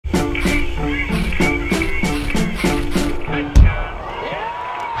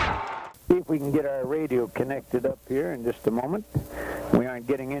See if we can get our radio connected up here in just a moment. We aren't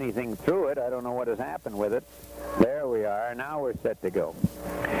getting anything through it. I don't know what has happened with it. There we are. Now we're set to go.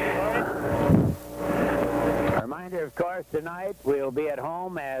 A reminder, of course, tonight we'll be at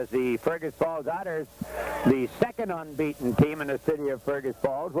home as the Fergus Falls Otters, the second unbeaten team in the city of Fergus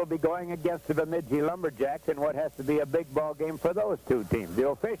Falls, will be going against the Bemidji Lumberjacks in what has to be a big ball game for those two teams. The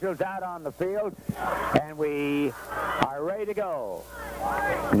officials out on the field, and we are ready to go.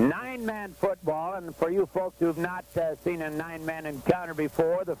 Nine-man football, and for you folks who've not seen a nine-man encounter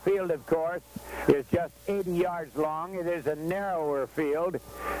before, the field, of course, is just 80 yards long. It is a narrower field,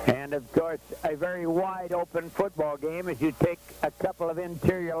 and, of course, a very wide-open football game as you take a couple of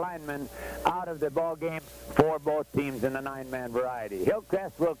interior linemen out of the ball game for both teams in the nine-man variety.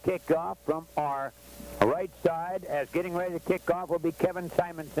 Hillcrest will kick off from our right side. As getting ready to kick off will be Kevin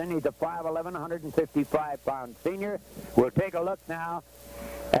Simonson. He's a 5'11", 155-pound senior. We'll take a look now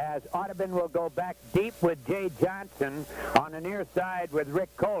as Audubon will go back deep with Jay Johnson on the near side with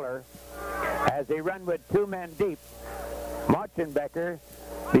Rick Kohler as they run with two men deep. Marchenbecker,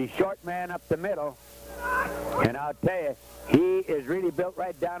 the short man up the middle, and I'll tell you, he is really built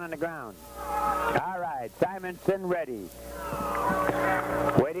right down on the ground. All right, Simonson ready.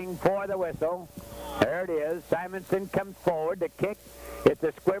 Waiting for the whistle. There it is. Simonson comes forward to kick. It's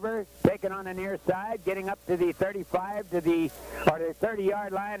a squibber, taken on the near side, getting up to the 35 to the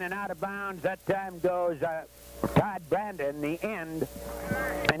 30-yard line and out of bounds. That time goes Todd Brandon, the end,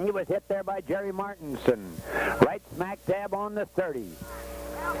 and he was hit there by Jerry Martinson. Right smack dab on the 30.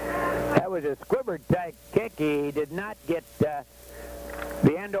 That was a squibber-type kick. He did not get the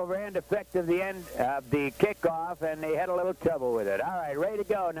end-over-end effect of the end of the kickoff, and they had a little trouble with it. All right, ready to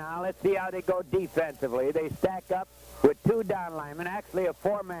go now. Let's see how they go defensively. They stack up with two down linemen, actually a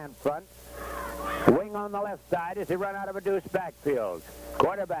four-man front. Wing on the left side as they run out of a deuce backfield.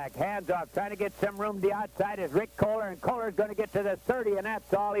 Quarterback, hands off, trying to get some room to the outside is Rick Kohler, and Kohler's going to get to the 30, and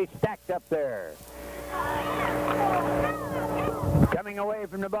that's all. He's stacked up there. Coming away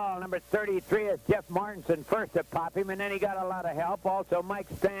from the ball, number 33 is Jeff Martinson, first to pop him, and then he got a lot of help. Also, Mike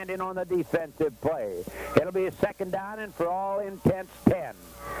Strand in on the defensive play. It'll be a second down, and for all intents, 10.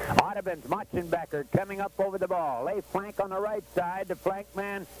 Audubon's Marchenbecker coming up over the ball. Lay flank on the right side. The flank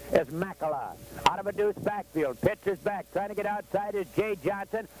man is Makala. Out of a deuce backfield. Pitcher's back. Trying to get outside is Jay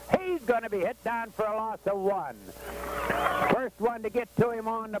Johnson. He's going to be hit down for a loss of 1. First one to get to him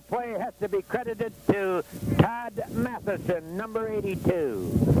on the play has to be credited to Todd Matheson, number 82.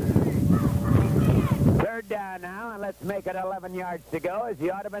 Third down now, and let's make it 11 yards to go as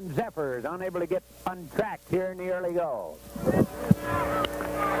the Audubon Zephyrs unable to get untracked here in the early goal.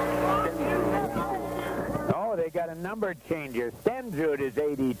 Oh, they got a number changer. Stensrud is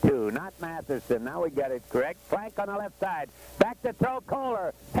 82, not Matheson. Now we got it correct. Flank on the left side. Back to throw.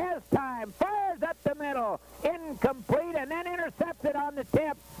 Kohler has time. Fires up the middle. Incomplete, and then intercepted on the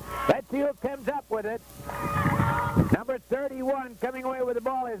tip. Let's see who comes up with it. Number 31 coming away with the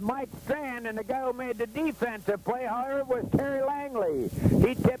ball is Mike Strand, and the guy who made the defensive play, however, was Terry Langley.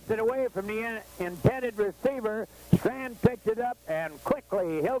 He tipped it away from the intended receiver. Strand picked it up, and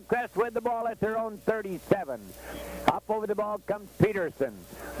quickly Hillcrest with the ball at their own 37. Up over the ball comes Peterson.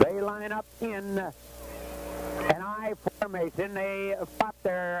 They line up in an I formation. They pop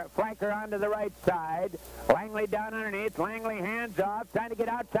their flanker onto the right side. Langley down underneath. Langley hands off, trying to get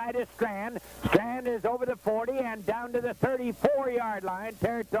outside his Strand. Strand is over the 40 and down to the 34-yard line,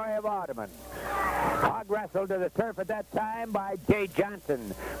 territory of Audubon. Hog wrestled to the turf at that time by Jay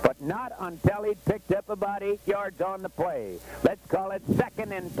Johnson, but not until he'd picked up about 8 yards on the play. Let's call it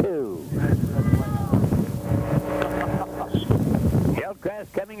 2nd and 2.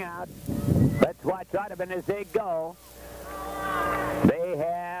 Hillcrest coming out. Let's watch Audubon as they go. They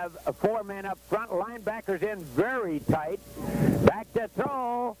have 4 men up front. Linebackers in very tight. Back to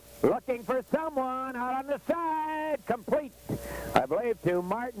throw. Looking for someone out on the side. Complete, I believe, to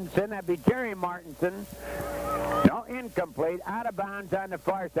Martinson. That'd be Jerry Martinson. No, incomplete. Out of bounds on the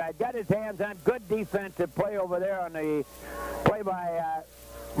far side. Got his hands on good defensive play over there on the play by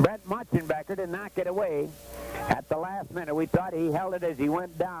Brent Marchenbecker to knock it away. At the last minute, we thought he held it as he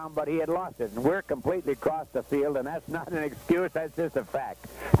went down, but he had lost it. And we're completely across the field, and that's not an excuse. That's just a fact.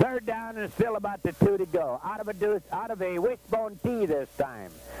 Third down and still about the 2 to go. Out of a wishbone tee this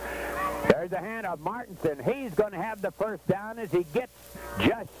time. There's a hand of Martinson. He's going to have the first down as he gets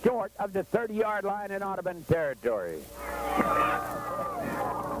just short of the 30-yard line in Audubon territory.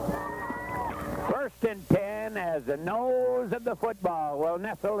 First First and 10 as the nose of the football will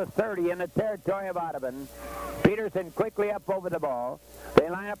nestle the 30 in the territory of Audubon. Peterson quickly up over the ball. They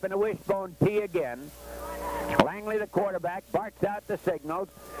line up in a wishbone T again. Langley, the quarterback, barks out the signals.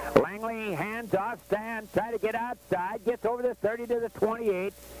 Langley hands off, stand, try to get outside, gets over the 30 to the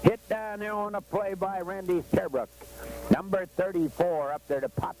 28. Hit down there on a play by Randy Sherbrooke. Number 34 up there to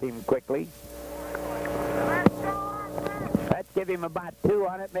pop him quickly. Let's give him about 2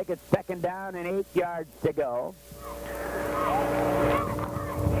 on it, make it second down and 8 yards to go.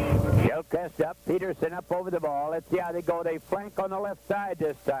 Hillcrest up, Peterson up over the ball. Let's see how they go. They flank on the left side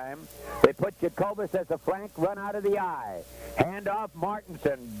this time. They put Jacobus as a flank, run out of the eye. Hand off,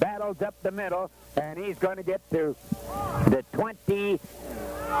 Martinson battles up the middle, and he's going to get to the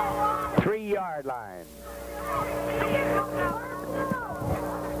 23-yard line.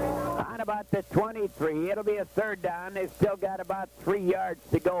 On about the 23, it'll be a third down. They've still got about 3 yards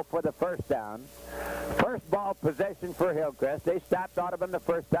to go for the first down. First ball possession for Hillcrest. They stopped Audubon the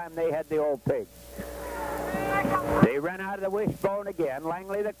first time they had the old pig. They run out of the wishbone again.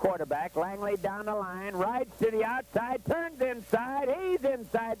 Langley, the quarterback. Langley down the line, rides to the outside, turns inside. He's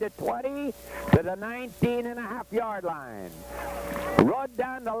inside the 20 to the 19.5-yard line. Rode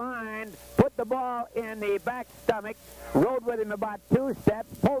down the line, put the ball in the back stomach, rode with him about 2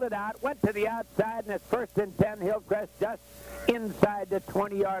 steps, pulled it out, went to the outside, and it's first and 10, Hillcrest just inside the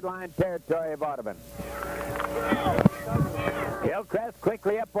 20-yard line territory of Audubon. Hillcrest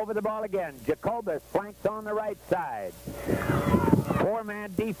quickly up over the ball again. Jacobus flanks on the right side.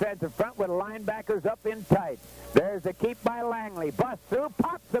 4-man defense in front with linebackers up in tight. There's a keep by Langley. Busts through,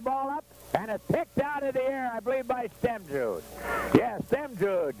 pops the ball up, and it's picked out of the air, I believe, by Stemjud. Yeah,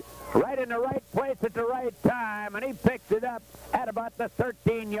 Stemjud, right in the right place at the right time, and he picks it up at about the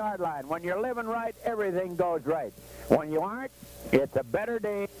 13-yard line. When you're living right, everything goes right. When you aren't, it's a better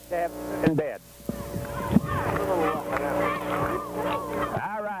day to have in bed.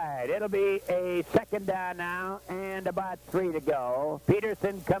 All right, it'll be a second down now and about 3 to go.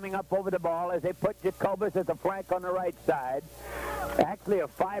 Peterson coming up over the ball as they put Jacobus as a flank on the right side. Actually a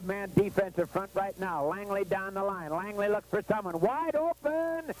 5-man defensive front right now. Langley down the line. Langley looks for someone. Wide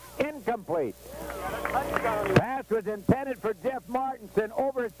open. Incomplete. Pass was intended for Jeff Martinson.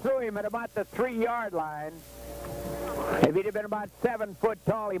 Overthrew him at about the 3-yard line. If he'd have been about 7 foot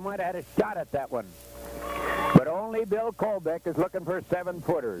tall, he might have had a shot at that one. But only Bill Colbeck is looking for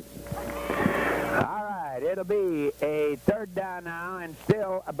 7-footers. All right, it'll be a third down now and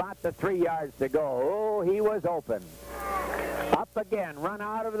still about the 3 yards to go. Oh, he was open. Up again, run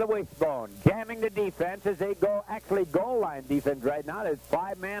out of the wishbone, jamming the defense as they go, actually goal line defense right now. There's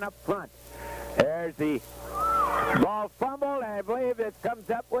 5-man up front. There's the ball fumble, and I believe it comes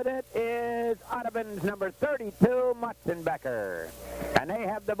up with it is Audubon's number 32, Mutzenbecker. And they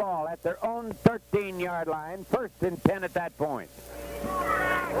have the ball at their own 13-yard line, first and 10 at that point.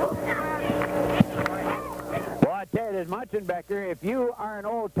 Well, I tell you this, Mutzenbecker, if you are an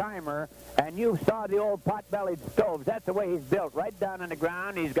old-timer and you saw the old pot-bellied stoves, that's the way he's built, right down on the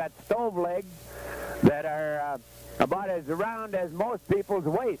ground. He's got stove legs that are about as round as most people's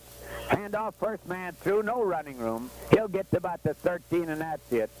waist. Hand off, first man through, no running room. He'll get to about the 13, and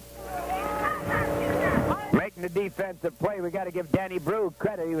that's it. Making the defensive play, we got to give Danny Brew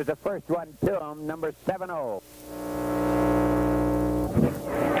credit. He was the first one to him, number 70. All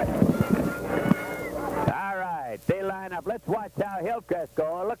right, they line up. Let's watch how Hillcrest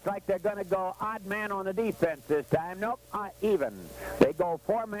go. It looks like they're going to go odd man on the defense this time. Nope, even. They go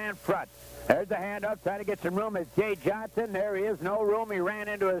 4-man front. There's the handoff, trying to get some room. It's Jay Johnson. There he is, no room. He ran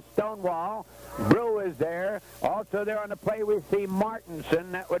into a stone wall. Brew is there. Also there on the play we see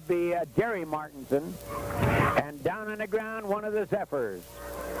Martinson. That would be Jerry Martinson. And down on the ground, one of the Zephyrs.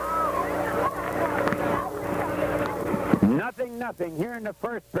 Nothing here in the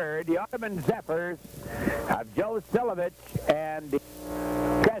first period. The Audubon Zephyrs of Joe Silovich and the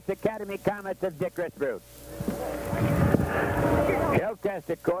Hillcrest Academy Comets of Dick Risbrook. Hillcrest,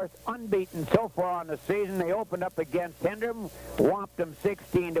 of course, unbeaten so far on the season. They opened up against Hendrum, whomped them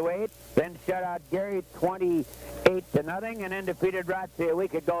 16-8, then shut out Gary 28-0, and then defeated Rotsey a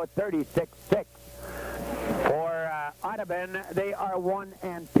week ago 36-6. For Audubon, they are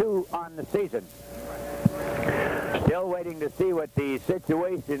 1-2 on the season. Still waiting to see what the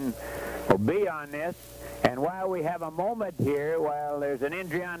situation will be on this. And while we have a moment here, while there's an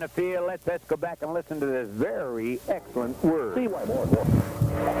injury on the field, let's go back and listen to this very excellent word.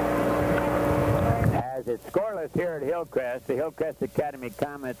 As it's scoreless here at Hillcrest, the Hillcrest Academy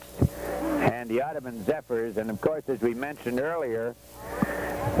Comets and the Audubon Zephyrs. And, of course, as we mentioned earlier,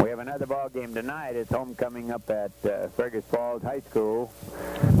 we have another ball game tonight. It's homecoming up at Fergus Falls High School.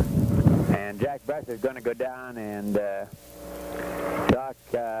 And Jack Bess is going to go down and talk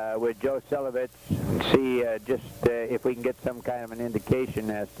with Joe Silovich and see just if we can get some kind of an indication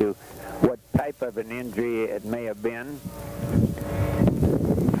as to what type of an injury it may have been.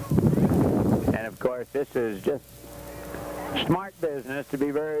 And of course, this is just smart business to be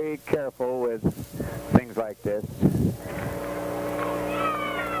very careful with things like this.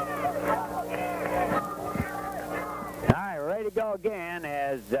 All right, we're ready to go again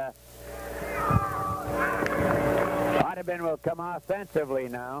as Audubon will come offensively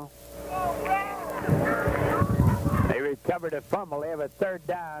now. They recovered a fumble. They have a third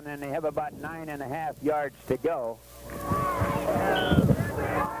down, and they have about 9.5 yards to go.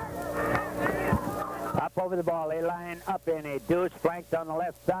 Up over the ball. They line up in a deuce, flanked on the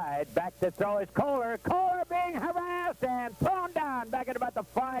left side. Back to throw is Kohler. Kohler being harassed and thrown down back at about the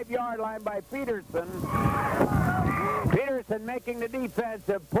 5-yard line by Peterson. Peterson making the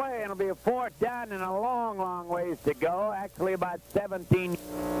defensive play, and it'll be a 4th down and a long, long ways to go. Actually about 17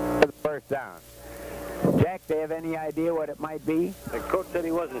 for the first down. Jack, do you have any idea what it might be? The coach said he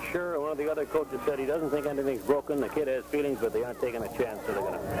wasn't sure. One of the other coaches said he doesn't think anything's broken. The kid has feelings, but they aren't taking a chance, so they're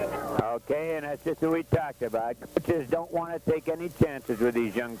going to... Okay, and that's just what we talked about. Coaches don't want to take any chances with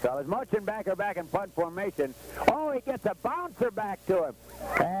these young fellas. Motion backer back in punt formation. Oh, he gets a bouncer back to him.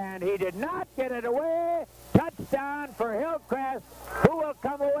 And he did not get it away. Touchdown for Hillcrest, who will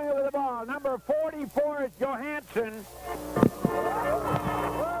come away with the ball. Number 44 is Johansson.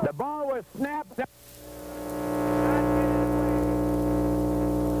 The ball was snapped up.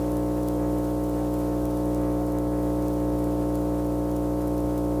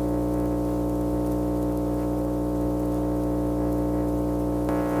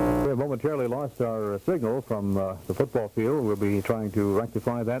 Momentarily lost our signal from the football field. We'll be trying to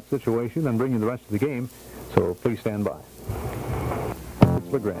rectify that situation and bring you the rest of the game, so please stand by.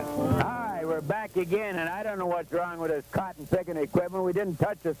 Oats LeGrand. Hi, we're back again, and I don't know what's wrong with this cotton picking equipment. We didn't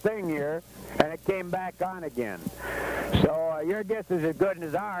touch a thing here, and it came back on again. So your guess is as good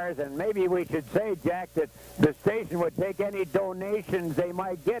as ours, and maybe we should say, Jack, that the station would take any donations they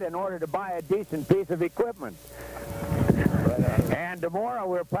might get in order to buy a decent piece of equipment. And tomorrow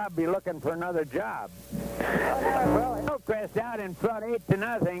we'll probably be looking for another job. Well, Hillcrest out in front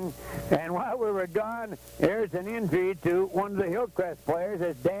 8-0, and while we were gone, there's an injury to one of the Hillcrest players.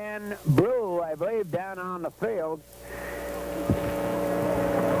 It's Dan Brew, I believe, down on the field.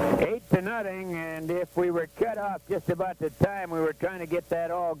 8-0, and if we were cut off just about the time we were trying to get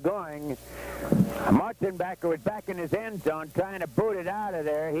that all going, Martinbacker was back in his end zone trying to boot it out of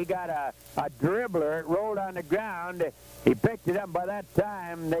there. He got a dribbler. It rolled on the ground. He picked it up. By that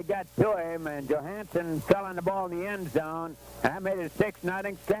time, they got to him, and Johansson fell on the ball in the end zone. And that made it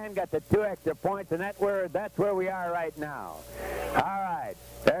 6-0. Strand got the 2 extra points, and that's where we are right now. All right.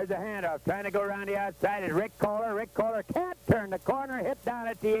 There's a handoff. Trying to go around the outside is Rick Kohler. Rick Kohler can't turn the corner. Hit down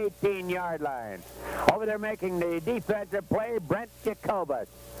at the 18-yard line. Over there making the defensive play, Brent Jacobus.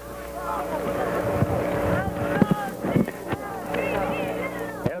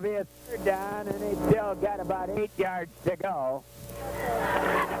 It'll be a 3rd down, and they still got about 8 yards to go.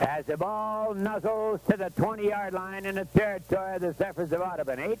 As the ball nuzzles to the 20-yard line in the territory of the Zephyrs of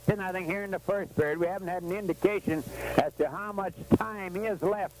Audubon. 8-0 here in the first period. We haven't had an indication as to how much time is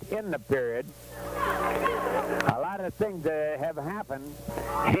left in the period. A lot of things have happened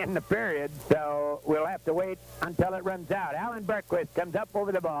in the period, so we'll have to wait until it runs out. Alan Berquist comes up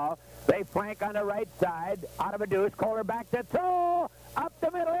over the ball. They flank on the right side. Out of a deuce. Kohler back to throw. Up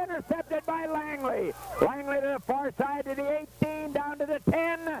the middle, intercepted by Langley. Langley to the far side to the 18, down to the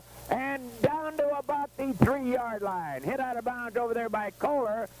 10, and down to about the 3-yard line. Hit out of bounds over there by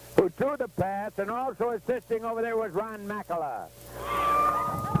Kohler, who threw the pass, and also assisting over there was Ron Makala.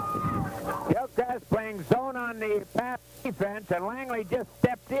 Hillcrest playing zone on the pass defense, and Langley just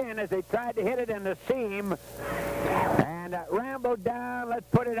stepped in as they tried to hit it in the seam. And rambled down. Let's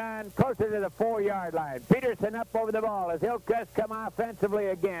put it on closer to the 4-yard line. Peterson up over the ball as Hillcrest come offensively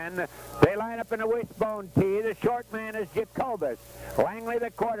again. They line up in a wishbone tee. The short man is Jacobus. Langley,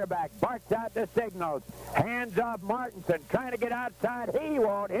 the quarterback, barks out the signals. Hands off Martinson, trying to get outside. He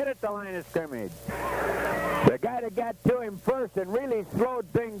won't hit at the line of scrimmage. The guy that got to him first and really slowed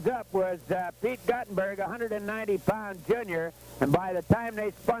things up was Pete Guttenberg, 190-pound junior. And by the time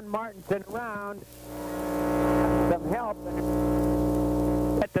they spun Martinson around, some help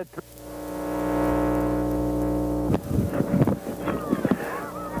at the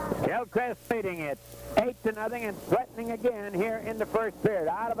Hillcrest leading it 8-0 and threatening again here in the first period.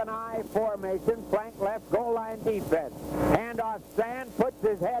 Out of an I formation, flank left, goal line defense. Handoff, Strand puts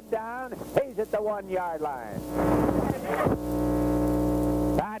his head down. He's at the 1-yard line.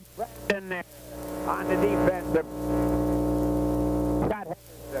 Todd in there on the defensive. Scott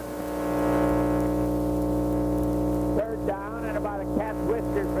Henderson. Third down and about a cat's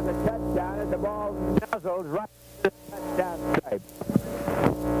whisker for the touchdown as the ball nuzzles right to the touchdown stripe.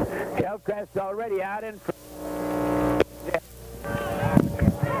 Hillcrest already out in front.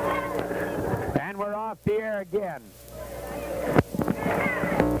 And we're off the air again.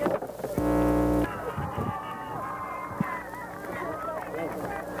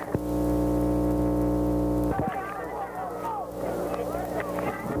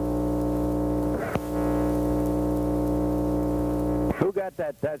 Who got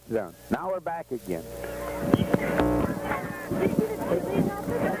that touchdown? Now we're back again.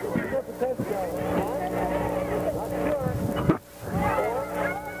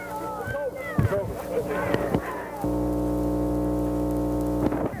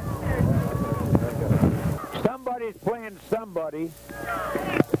 Somebody's playing somebody.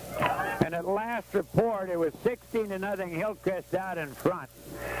 And at last report, it was 16-0 Hillcrest out in front.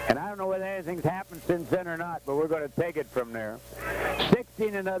 And I don't know whether anything's happened since then or not, but we're going to take it from there.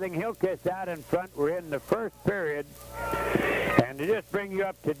 16-0 Hillcrest out in front. We're in the first period. And to just bring you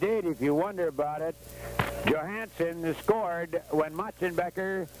up to date, if you wonder about it, Johansson scored when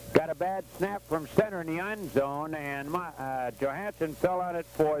Machenbecker got a bad snap from center in the end zone, and Johansson fell on it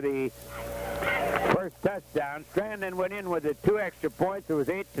for the first touchdown. Strand then went in with the 2 extra points. It was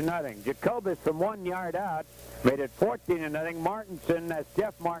 8-0. Jacobus from 1 yard out made it 14-0. Martinson, that's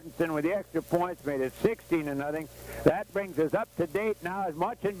Jeff Martinson with the extra points, made it 16-0. That brings us up to date now as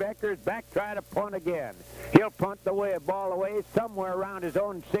Machenbecker is back trying to punt again. He'll punt the ball away somewhere around his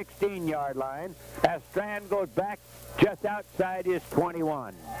own 16-yard line as Strand goes back just outside his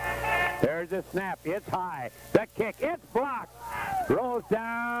 21. There's a snap. It's high. The kick. It's blocked. Rolls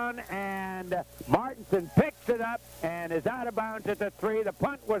down, and Martinson picks it up and is out of bounds at the 3. The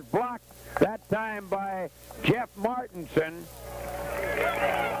punt was blocked that time by Jeff Martinson.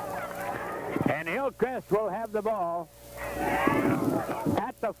 And Hillcrest will have the ball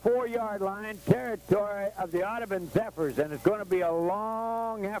at the 4-yard line, territory of the Audubon Zephyrs, and it's going to be a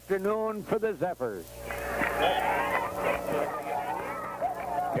long afternoon for the Zephyrs.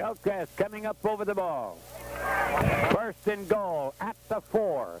 Hillcrest coming up over the ball. First and goal at the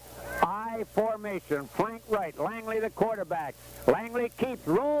 4. I formation, flank right. Langley the quarterback. Langley keeps,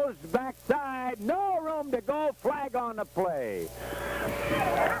 rolls backside. No room to go. Flag on the play.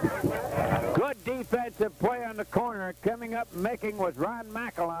 Good defensive play on the corner. Coming up making was Ron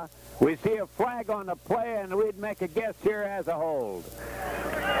Makala. We see a flag on the play, and we'd make a guess here as a hold.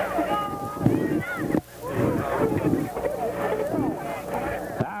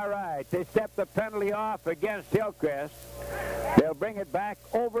 All right, they step the penalty off against Hillcrest. They'll bring it back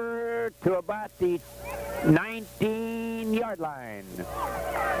over to about the 19-yard line.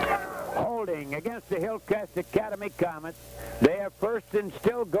 Holding against the Hillcrest Academy Comets. They have first and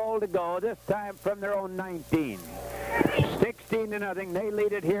still goal to go, this time from their own 19. 16-0. They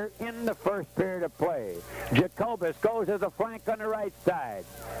lead it here in the first period of play. Jacobus goes as a flank on the right side.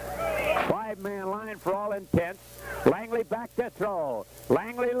 5-man line for all intents. Langley back to throw.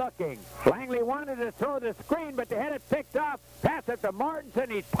 Langley looking. Langley wanted to throw the screen, but they had it picked off. Pass it to Martinson.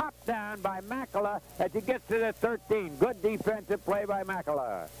 He's popped down by Makala as he gets to the 13. Good defensive play by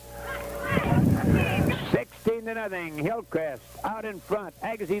Makala. 16-0. Hillcrest out in front.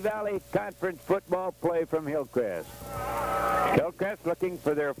 Agassiz Valley Conference football play from Hillcrest. Hillcrest looking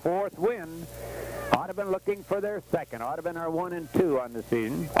for their 4th win. Audubon looking for their 2nd. Audubon are 1-2 on the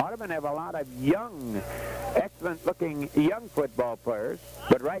season. Audubon have a lot of young, excellent-looking young football players,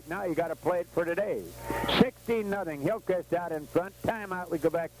 but right now you got to play it for today. 16-0. Hillcrest out in front. Timeout. We go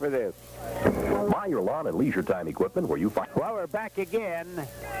back for this. Buy your lawn and leisure time equipment where you find. Well, we're back again.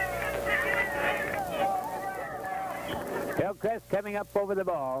 Hillcrest coming up over the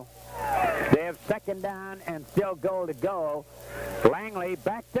ball. They have 2nd down and still goal to go. Langley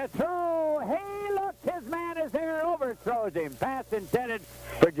back to throw. Hey, look, his man is there, overthrows him. Pass intended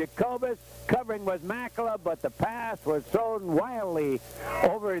for Jacobus. Covering was Makala, but the pass was thrown wildly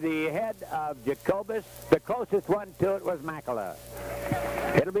over the head of Jacobus. The closest one to it was Makala.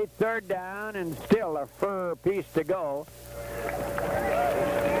 It'll be 3rd down and still a fur piece to go.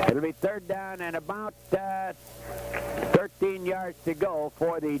 It'll be 3rd down and about 13 yards to go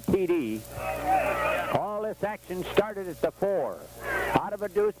for the TD. All this action started at the 4. Out of a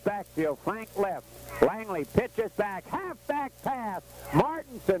deuce backfield, flank left. Langley pitches back, halfback pass.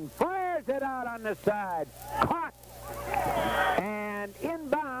 Martinson fires it out on the side. Caught and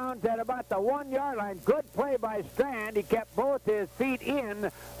inbounds at about the 1-yard line. Good play by Strand. He kept both his feet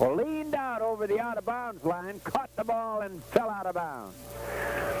in, leaned out over the out-of-bounds line, caught the ball, and fell out of bounds.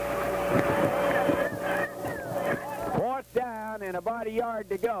 Fourth down and about a yard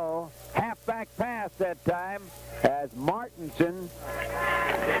to go. Halfback pass that time as Martinson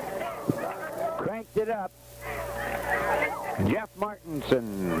cranked it up. Jeff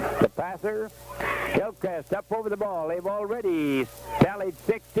Martinson, the passer. Hillcrest up over the ball. They've already tallied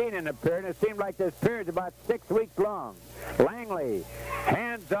 16 in the period. It seemed like this period's about 6 weeks long. Langley,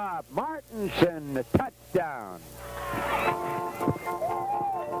 hands off. Martinson, the touchdown.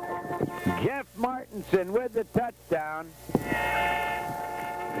 Jeff Martinson with the touchdown.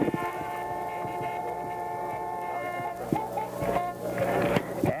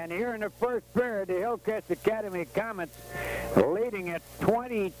 And here in the first period, the Hillcrest Academy Comets leading at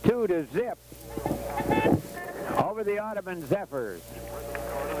 22-0 over the Audubon Zephyrs.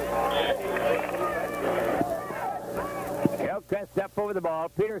 Hillcrest up over the ball.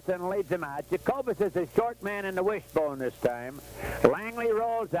 Peterson leads him out. Jacobus is a short man in the wishbone this time. Langley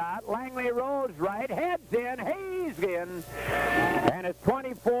rolls out. Langley rolls right. Heads in. Hayes in. And it's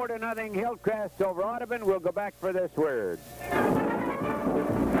 24-0 Hillcrest over Audubon. We'll go back for this word.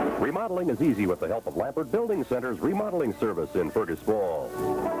 Remodeling is easy with the help of Lampert Building Center's remodeling service in Fergus Falls.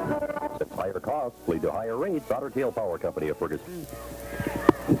 Since higher costs lead to higher rates, Otter Tail Power Company of Fergus.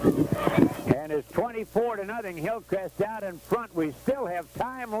 And it's 24-0 Hillcrest out in front. We still have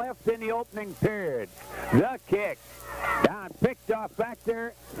time left in the opening period. The kick. Down, picked off back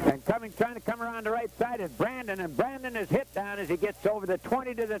there, and trying to come around the right side is Brandon, and Brandon is hit down as he gets over the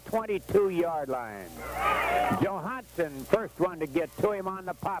 20 to the 22-yard line. Johansson, first one to get to him on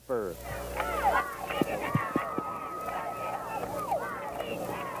the popper.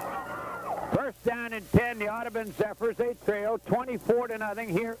 First down and 10, the Audubon Zephyrs, they trail 24-0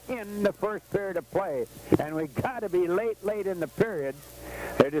 here in the first period of play. And we got to be late in the period.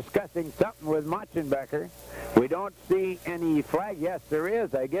 They're discussing something with Machenbecker. We don't see any flag. Yes, there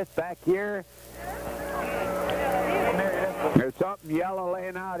is. I guess back here, there's something yellow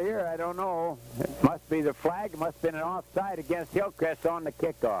laying out here. I don't know. It must be the flag. It must have been an offside against Hillcrest on the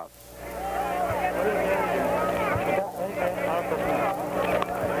kickoff.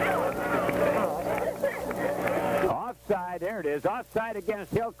 Offside, there it is. Offside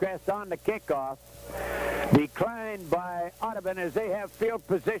against Hillcrest on the kickoff. Declined by Audubon as they have field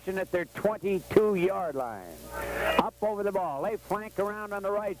position at their 22-yard line. Up over the ball. They flank around on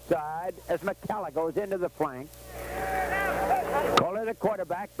the right side as McCullough goes into the flank. Kohler, the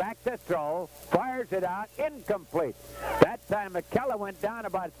quarterback, back to throw. Fires it out. Incomplete. That time McCullough went down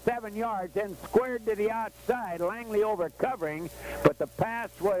about 7 yards and squared to the outside. Langley over covering, but the pass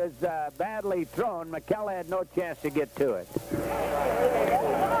was badly thrown. McCullough had no chance to get to it.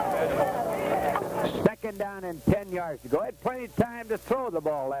 Second down and 10 yards to go. Had plenty of time to throw the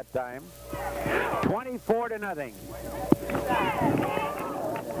ball that time. 24-0.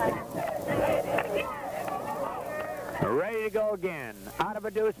 Ready to go again. Out of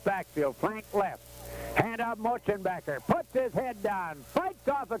a deuce backfield. Flank left. Hand up Mochenbecker. Puts his head down. Fights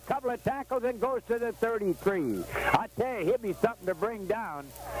off a couple of tackles and goes to the 33. I tell you, he'll be something to bring down.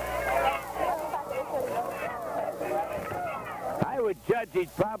 I would judge he's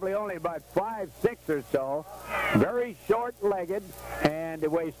probably only about 5'6" or so. Very short-legged, and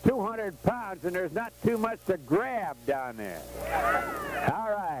it weighs 200 pounds, and there's not too much to grab down there.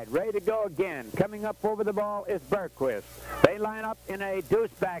 All right, ready to go again. Coming up over the ball is Berquist. They line up in a deuce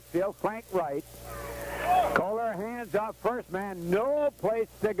backfield, flank right. Kohler hands off first man, no place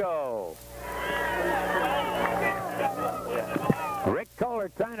to go. Rick Kohler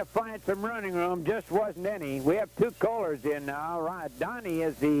trying to find some running room, just wasn't any. We have two Kohlers in now. Donnie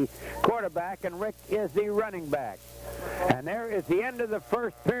is the quarterback and Rick is the running back. And there is the end of the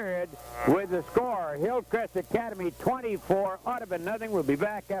first period with the score. Hillcrest Academy 24, Audubon nothing. We'll be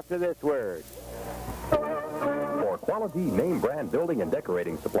back after this word. For quality name brand building and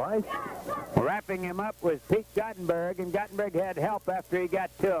decorating supplies. Wrapping him up was Pete Gottenberg, and Gottenberg had help after he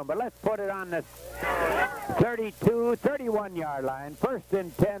got to him. But let's put it on the 32, 31-yard line. First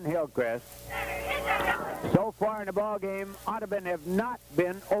and 10, Hillcrest. So far in the ball game, Audubon have not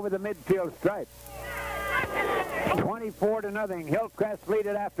been over the midfield stripe. 24-0. Hillcrest lead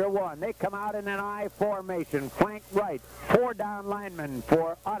it after one. They come out in an I formation. Flank right. 4 down linemen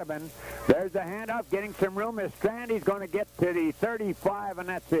for Audubon. There's a handoff. Getting some room is Strand. He's going to get to the 35, and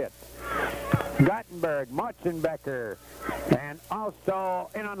that's it. Gottenberg, Machenbecker, and also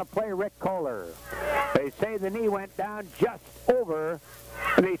in on the play, Rick Kohler. They say the knee went down just over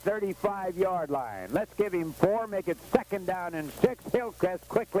the 35-yard line. Let's give him 4, make it second down and 6. Hillcrest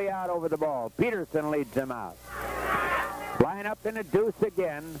quickly out over the ball. Peterson leads him out. Line up in a deuce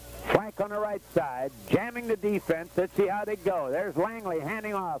again. Flank on the right side. Jamming the defense. Let's see how they go. There's Langley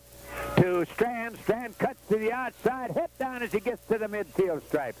handing off to Strand. Strand cuts to the outside. Hit down as he gets to the midfield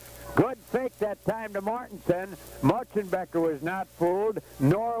stripe. Good fake that time to Mortensen. Mochenbecker was not fooled,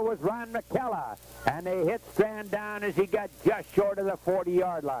 nor was Ron McKellar. And they hit Strand down as he got just short of the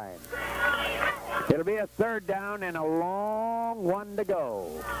 40-yard line. It'll be a third down and a long one to go.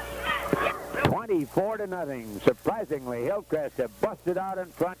 24-0. Surprisingly, Hillcrest have busted out in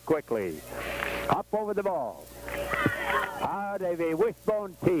front quickly. Up over the ball. Out of a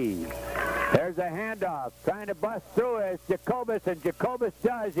wishbone tee. There's a handoff. Trying to bust through it. Jacobus, and Jacobus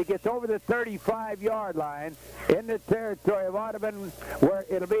does. He gets over the 35-yard line in the territory of Audubon, where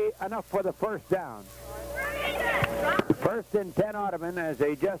it'll be enough for the first down. First and 10 Audubon as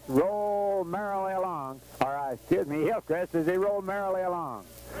they just roll merrily along. Or, excuse me, Hillcrest as they roll merrily along.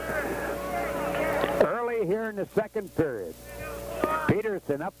 Early here in the second period.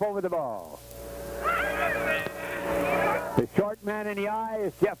 Peterson up over the ball. The short man in the eye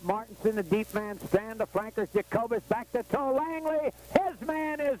is Jeff Martinson. The deep man Strand. The flankers Jacobus back to throw. Langley, his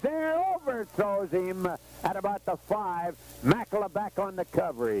man is there. Overthrows him at about the 5. Makela back on the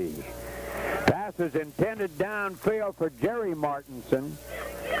coverage. Pass is intended downfield for Jerry Martinson.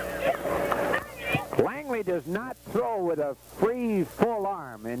 Langley does not throw with a free full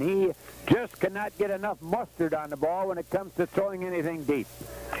arm, and he just cannot get enough mustard on the ball when it comes to throwing anything deep.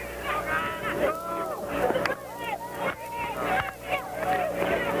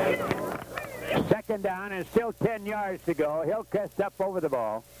 Second down and still 10 yards to go. Hillcrest up over the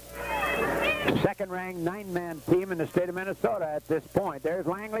ball. Second-ranked 9-man team in the state of Minnesota at this point. There's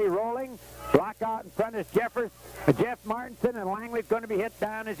Langley rolling. Block out in front is Jeff Martinson, and Langley's going to be hit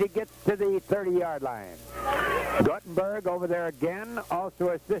down as he gets to the 30-yard line. Guttenberg over there again, also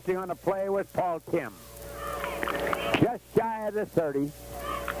assisting on the play with Paul Tim. Just shy of the 30.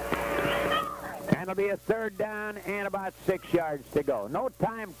 And it'll be a third down and about 6 yards to go. No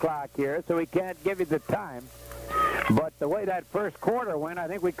time clock here, so we can't give you the time. But the way that first quarter went, I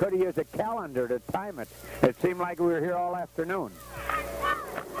think we could have used a calendar to time it. It seemed like we were here all afternoon.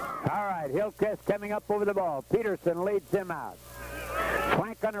 All right, Hillcrest coming up over the ball. Peterson leads him out.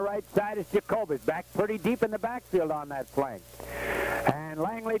 Flank on the right side is Jacobus. Back pretty deep in the backfield on that flank. And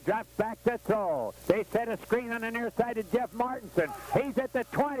Langley drops back to throw. They set a screen on the near side to Jeff Martinson. He's at the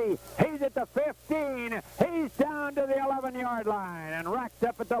 20. He's at the 15. He's down to the 11-yard line and racked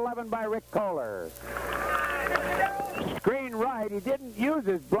up at the 11 by Rick Kohler. Screen right. He didn't use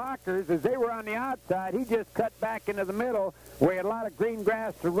his blockers as they were on the outside. He just cut back into the middle where he had a lot of green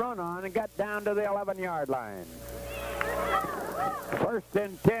grass to run on and got down to the 11-yard line. First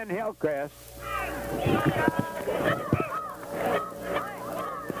and 10 Hillcrest.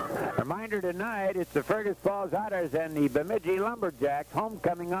 Reminder tonight, it's the Fergus Falls Otters and the Bemidji Lumberjacks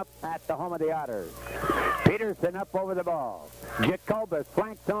homecoming up at the home of the Otters. Peterson up over the ball. Jacobus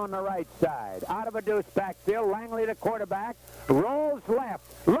flanks on the right side. Out of a deuce backfield. Langley, the quarterback, rolls left.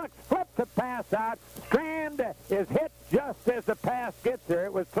 Looks, flips the pass out. Strand is hit just as the pass gets there.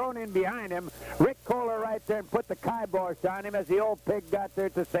 It was thrown in behind him. Rick Kohler right there and put the kibosh on him as the old pig got there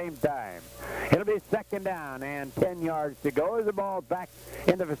at the same time. It'll be second down and 10 yards to go as the ball back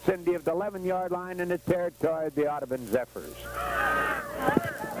in the vicinity of the 11-yard line in the territory of the Audubon Zephyrs.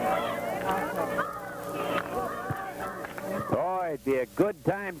 Boy, it'd be a good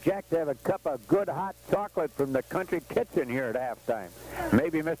time, Jack, to have a cup of good hot chocolate from the country kitchen here at halftime.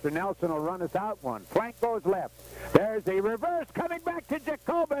 Maybe Mr. Nelson will run us out one. Flank goes left. There's a reverse coming back to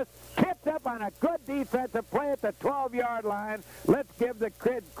Jacobus. Tipped up on a good defensive play at the 12-yard line. Let's give the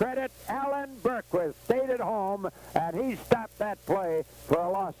credit. Alan Berquist stayed at home, and he stopped that play for a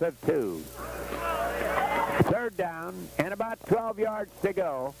loss of 2. Third down and about 12 yards to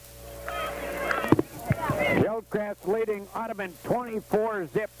go. Hillcrest leading Audubon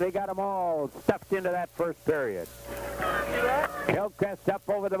 24-zip. They got them all stuffed into that first period. Hillcrest up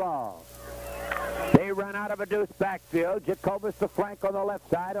over the ball. They run out of a deuce backfield. Jacobus the flank on the left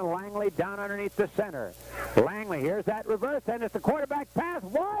side, and Langley down underneath the center. Langley, here's that reverse, and it's the quarterback pass.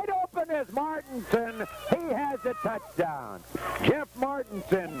 Wide open is Martinson. He has a touchdown. Jeff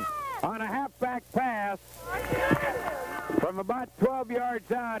Martinson on a halfback pass from about 12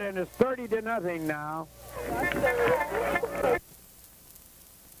 yards out, and it's 30-0 now.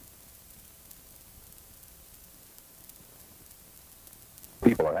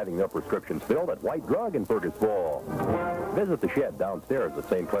 People are having their prescriptions filled at White Drug in Fergus Falls. Visit the shed downstairs at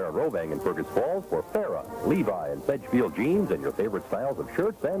St. Clair and Rovang in Fergus Falls for Farrah, Levi, and Sedgefield jeans and your favorite styles of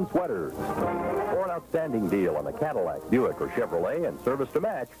shirts and sweaters. For an outstanding deal on a Cadillac, Buick, or Chevrolet and service to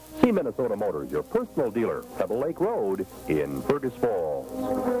match, see Minnesota Motors, your personal dealer, Pebble Lake Road in Fergus Falls.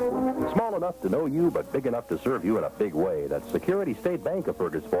 Small enough to know you, but big enough to serve you in a big way. That's Security State Bank of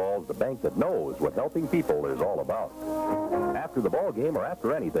Fergus Falls, the bank that knows what helping people is all about. After the ball game or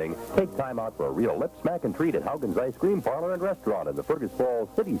after anything, take time out for a real lip smack and treat at Haugen's Ice Cream Parlor and Restaurant in the Fergus Falls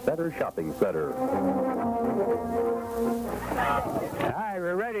City Center Shopping Center. All right,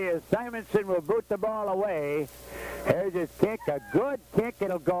 we're ready as Simonson will boot the ball away. Here's his kick, a good kick.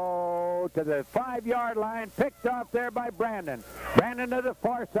 It'll go to the 5-yard line, picked off there by Brandon. Brandon to the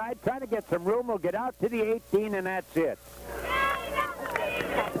far side, trying to get some room. Will get out to the 18, and that's it.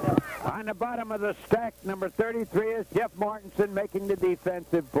 On the bottom of the stack, number 33 is Jeff Mortensen making the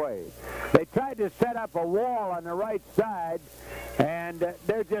defensive play. They tried to set up a wall on the right side, and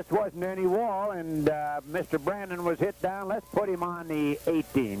there just wasn't any wall, and Mr. Brandon was hit down. Let's put him on the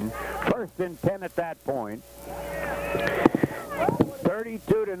 18. First and 10 at that point.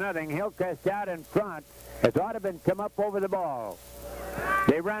 32-0. Hillcrest out in front as Audubon come up over the ball.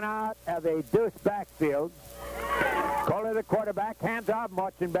 They run out of a deuce backfield. Kohler, the quarterback, hands off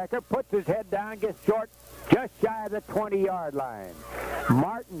Motzenbecker, puts his head down, gets short, just shy of the 20-yard line.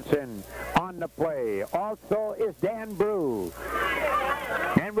 Martinson on the play. Also is Dan Brew.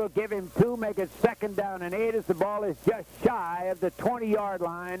 And we'll give him 2, make it 2nd down and 8 as the ball is just shy of the 20-yard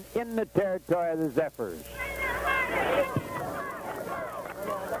line in the territory of the Zephyrs.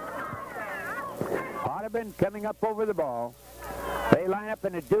 Audubon coming up over the ball. They line up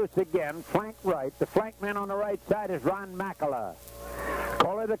in a deuce again, flank right. The flank man on the right side is Ron Makala.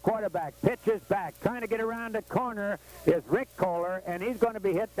 Kohler, the quarterback, pitches back. Trying to get around the corner is Rick Kohler, and he's going to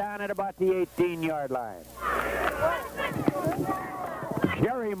be hit down at about the 18-yard line.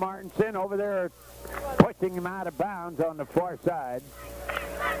 Jerry Martinson over there pushing him out of bounds on the far side.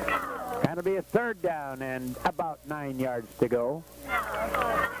 That'll be a 3rd down and about 9 yards to go.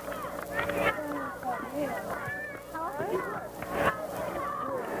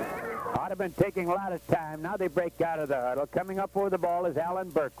 Audubon taking a lot of time. Now they break out of the huddle. Coming up over the ball is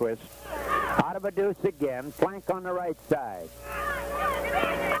Alan Berquist. Out of a deuce again. Flank on the right side.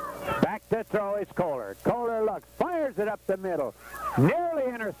 Back to throw is Kohler. Kohler looks, fires it up the middle. Nearly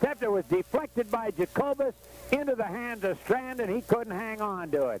intercepted, was deflected by Jacobus into the hands of Strand, and he couldn't hang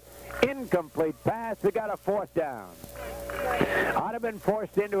on to it. Incomplete pass. We got a 4th down. Audubon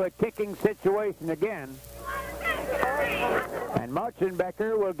forced into a kicking situation again. And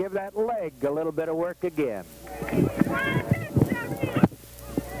Motzenbecker will give that leg a little bit of work again.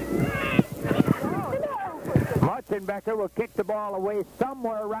 Motzenbecker will kick the ball away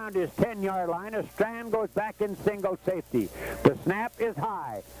somewhere around his 10-yard line as Strand goes back in single safety. The snap is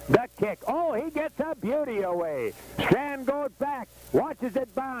high. The kick. Oh, he gets a beauty away. Strand goes back, watches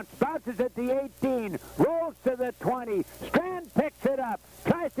it bounce, bounces at the 18, rolls to the 20. Strand picks it up,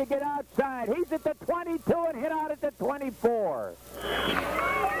 tries to get outside. He's at the 22 and hit out at the 24.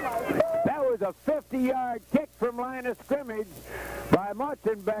 That was a 50-yard kick from line of scrimmage by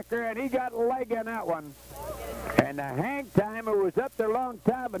Motzenbecker, and he got a leg in that one. And the hang time, it was up there a long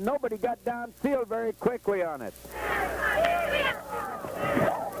time, but nobody got downfield very quickly on it.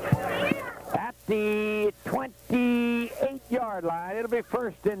 At the 28-yard line, it'll be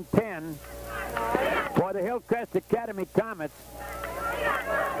 1st and 10 for the Hillcrest Academy Comets.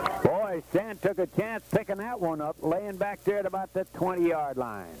 Boy, Sand took a chance picking that one up, laying back there at about the 20-yard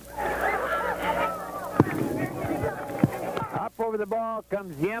line. Up over the ball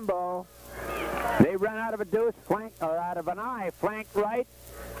comes Yembo. They run out of a deuce, flank, or out of an eye, flank right.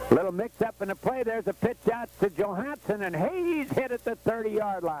 Little mix-up in the play. There's a pitch out to Johansson, and Hayes hit at the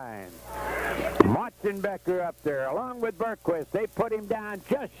 30-yard line. Motzenbecker up there, along with Berquist. They put him down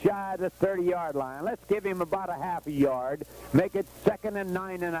just shy of the 30-yard line. Let's give him about a half a yard. Make it 2nd and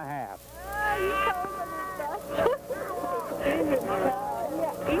 9.5.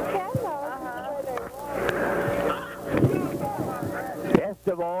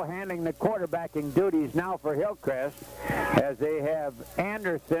 Estevaux handling the quarterbacking duties now for Hillcrest as they have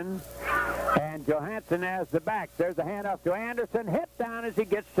Anderson and Johansson as the back. There's a handoff to Anderson, hit down as he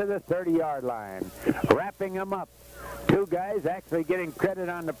gets to the 30-yard line. Wrapping him up. 2 guys actually getting credit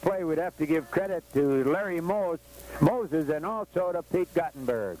on the play. We'd have to give credit to Larry Moses and also to Pete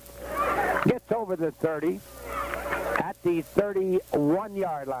Guttenberg. Gets over the 30 at the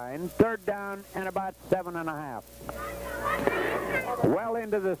 31-yard line. 3rd down and about 7.5. Well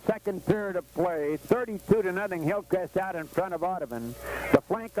into the second period of play, 32-0 Hillcrest out in front of Audubon. The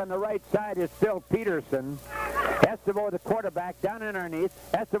flank on the right side is still Peterson. Estevo, the quarterback, down underneath.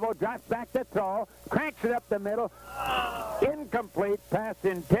 Estevo drops back to throw, cranks it up the middle. Incomplete pass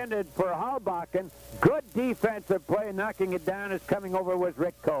intended for Halbakken. Good defensive play, knocking it down as coming over was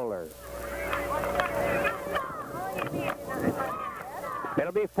Rick Kohler.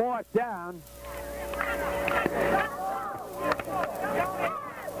 It'll be 4th down.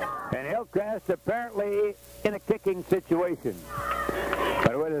 And Hillcrest apparently in a kicking situation.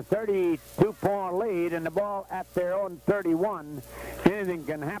 But with a 32-point lead and the ball at their own 31, anything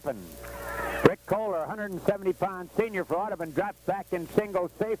can happen. Rick Kohler, 170-pound senior for Audubon, drops back in single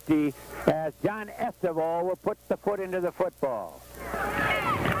safety as John Estevo will put the foot into the football.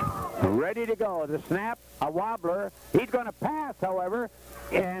 Ready to go. The snap, a wobbler. He's going to pass, however,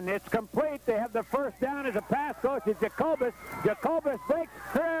 and it's complete. They have the first down as a pass goes to Jacobus. Jacobus breaks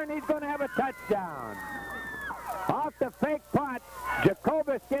clear, and he's going to have a touchdown. Off the fake punt,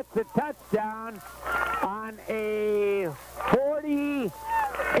 Jacobus gets the touchdown on a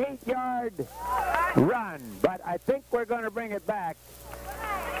 48-yard run, but I think we're going to bring it back.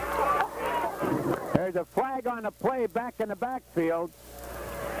 There's a flag on the play back in the backfield.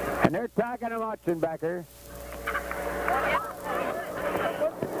 And they're talking to Mutzenbecker.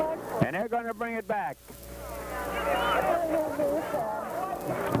 And they're going to bring it back.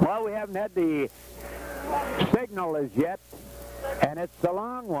 Well, we haven't had the signal as yet, and it's the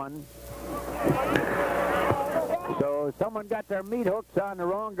long one. So someone got their meat hooks on the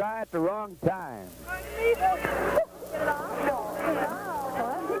wrong guy at the wrong time.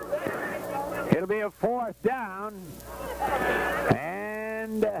 It'll be a 4th down.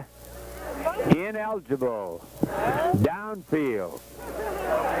 And ineligible. Downfield.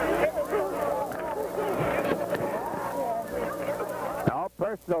 No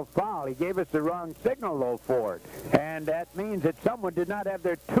personal foul. He gave us the wrong signal, though, for it. And that means that someone did not have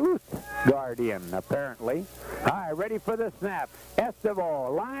their tooth guardian, apparently. All right, ready for the snap.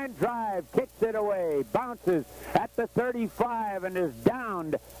 Estevo, line drive, kicks it away, bounces at the 35 and is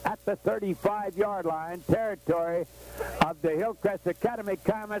downed at the 35-yard line, territory of the Hillcrest Academy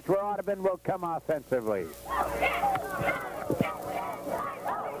Comets, where Audubon will come offensively.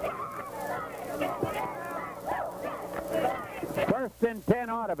 First and 10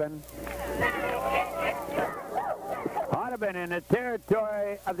 Audubon. Audubon in the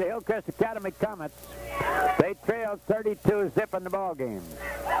territory of the Hillcrest Academy Comets. They trailed 32-zip in the ball game.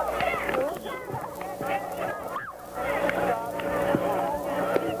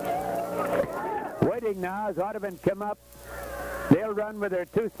 Waiting now as Audubon come up. They'll run with their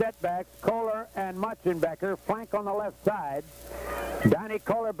 2 setbacks, Kohler and Mutzenbecker, flank on the left side. Donnie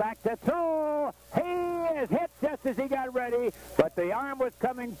Kohler back to throw. He is hit just as he got ready, but the arm was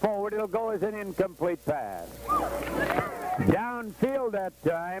coming forward. It'll go as an incomplete pass. Downfield that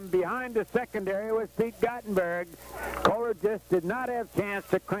time, behind the secondary was Pete Gottenberg. Kohler just did not have chance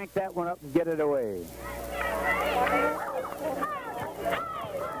to crank that one up and get it away.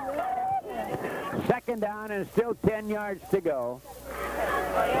 Second down and still 10 yards to go.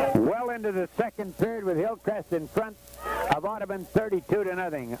 Well into the second period with Hillcrest in front of Audubon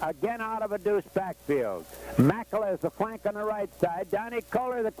 32-0. Again out of a deuce backfield. Mackel has the flank on the right side. Donnie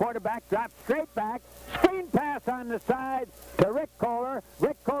Kohler, the quarterback, drops straight back. Screen pass on the side to Rick Kohler.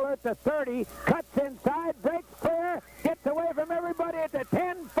 Rick Kohler at the 30, cuts inside, breaks clear, gets away from everybody at the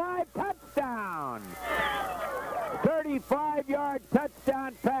 10-5 touchdown. 35-yard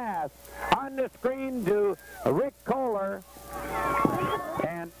touchdown pass on the screen to Rick Kohler,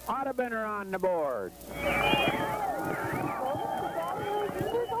 and Audubon are on the board.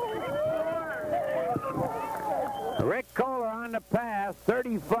 Rick Kohler on the pass,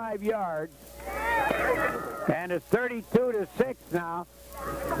 35 yards, and it's 32-6 now.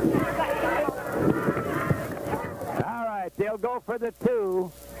 All right, they'll go for the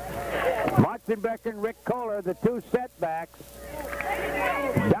 2. Mutzenbecker and Rick Kohler, the 2 setbacks.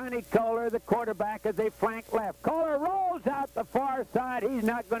 Donnie Kohler, the quarterback, as they flank left. Kohler rolls out the far side. He's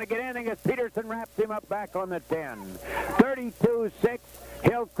not going to get anything as Peterson wraps him up back on the 10. 32-6,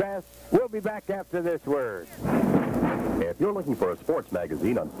 Hillcrest. We'll be back after this word. If you're looking for a sports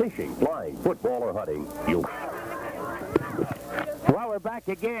magazine on fishing, flying, football, or hunting, you'll... Well, we're back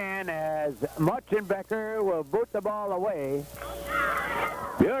again as Mutzenbecker will boot the ball away.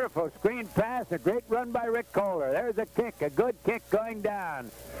 Beautiful screen pass, a great run by Rick Kohler. There's a kick, a good kick going down.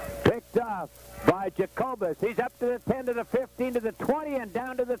 Picked off by Jacobus. He's up to the 10, to the 15, to the 20, and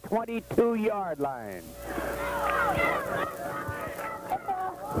down to the 22-yard line.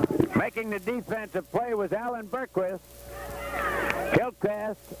 Making the defensive play was Alan Berquist.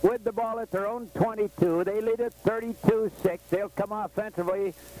 Hillcrest with the ball at their own 22. They lead it 32-6. They'll come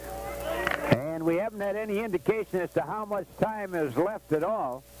offensively, and we haven't had any indication as to how much time is left at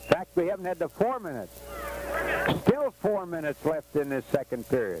all. In fact, we haven't had the 4 minutes. Still 4 minutes left in this second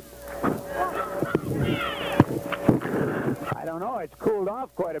period. I don't know. It's cooled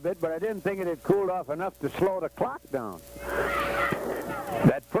off quite a bit, but I didn't think it had cooled off enough to slow the clock down.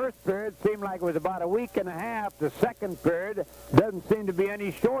 That first period seemed like it was about a week and a half. The second period doesn't seem to be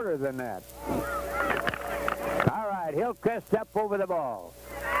any shorter than that. All right, Hillcrest up over the ball.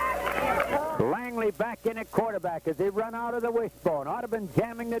 Langley back in at quarterback as they run out of the wishbone. Audubon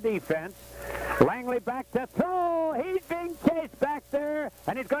jamming the defense. Langley back to throw. He's being chased back there,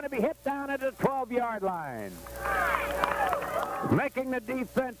 and he's going to be hit down at the 12-yard line. Making the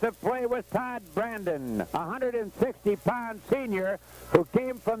defensive play was Todd Brandon, a 160-pound senior who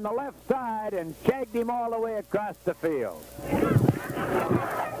came from the left side and shagged him all the way across the field.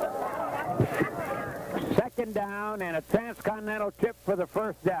 Second down and a transcontinental trip for the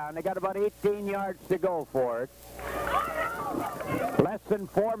first down. They got about 18 yards to go for it. Less than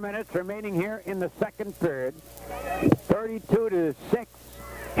 4 minutes remaining here in the second period. 32-6.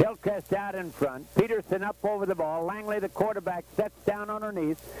 Hillcrest out in front. Peterson up over the ball. Langley, the quarterback, sets down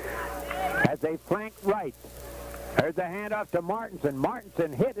underneath as they flank right. There's a handoff to Martinson.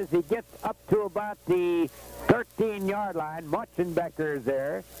 Martinson hit as he gets up to about the 13-yard line. Muchenbecker is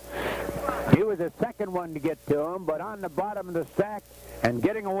there. He was the second one to get to him, but on the bottom of the stack and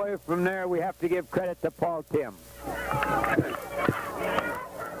getting away from there, we have to give credit to Paul Tim.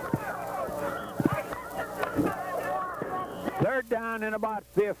 Third down and about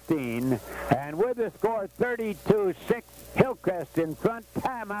 15, and with the score 32-6, Hillcrest in front.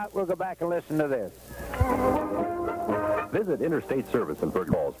 Timeout. We'll go back and listen to this. Visit Interstate Service in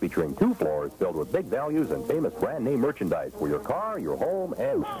Fergus Falls, featuring 2 floors filled with big values and famous brand name merchandise for your car, your home,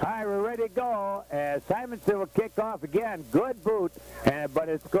 and... All right, we're ready to go. Simonson will kick off again. Good boot, but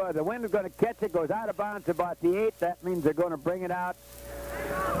it's good. The wind is going to catch it. Goes out of bounds about the 8. That means they're going to bring it out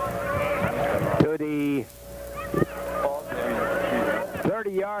to the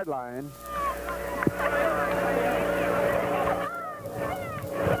 30-yard line.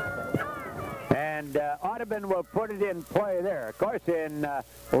 And Audubon will put it in play there. Of course, in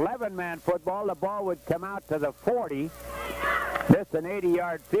 11-man football, the ball would come out to the 40. This an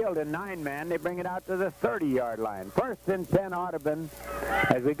 80-yard field in 9-man. They bring it out to the 30-yard line. First and 10 Audubon,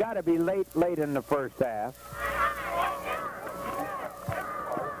 as we got to be late in the first half.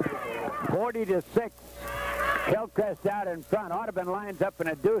 40-6. Hillcrest out in front. Audubon lines up in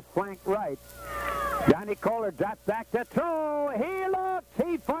a deuce flank right. Johnny Kohler drops back to throw. He looks.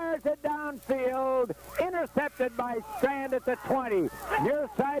 He fires it downfield. Intercepted by Strand at the 20. Near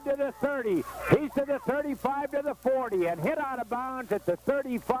side to the 30. He's to the 35 to the 40 and hit out of bounds at the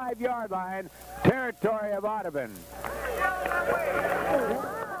 35-yard line. Territory of Audubon.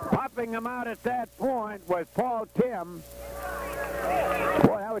 Popping him out at that point was Paul Tim.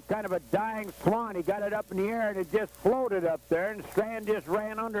 Boy, that was kind of a dying swan. He got it up in the air and it just floated up there, and Strand just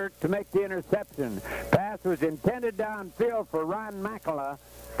ran under it to make the interception. Pass was intended downfield for Ron Makala,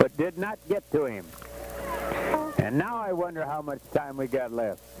 but did not get to him. And now I wonder how much time we got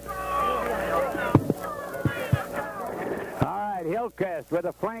left. All right, Hillcrest with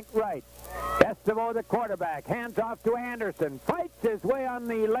a flank right. Estevo, the quarterback, hands off to Anderson. Fights his way on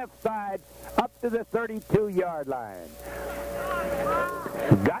the left side up to the 32-yard line.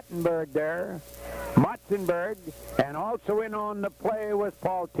 Gottenberg there, Motzenberg, and also in on the play was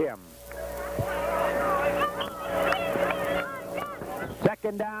Paul Tim.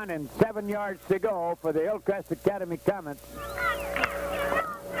 Second down and 7 yards to go for the Hillcrest Academy Comets.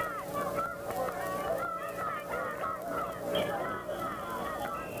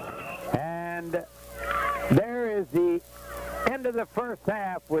 And there is the end of the first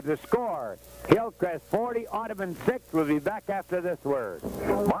half with the score. Hillcrest 40, Audubon 6. We'll be back after this word.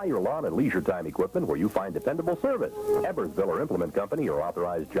 Buy your lawn and leisure time equipment where you find dependable service. Ebersviller Implement Company, your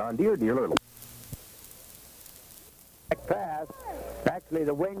authorized John Deere dealer. Pass. Actually,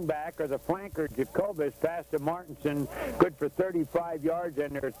 the wingback or the flanker, Jacobus, passed to Martinson, good for 35 yards,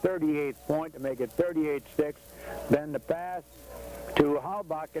 and their 38th point to make it 38-6. Then the pass to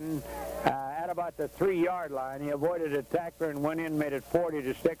Halbakken at about the 3-yard line. He avoided a tackler and went in, made it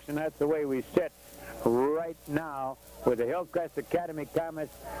 40-6, and that's the way we sit right now with the Hillcrest Academy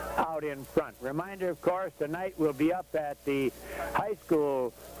Comets out in front. Reminder, of course, tonight we'll be up at the high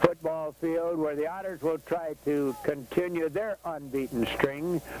school football field where the Otters will try to continue their unbeaten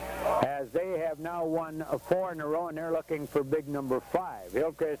string as they have now won 4 in a row and they're looking for big number 5.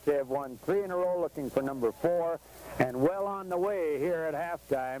 Hillcrest have won 3 in a row looking for number 4 and well on the way here at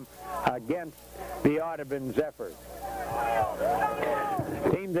halftime against the Audubon Zephyrs.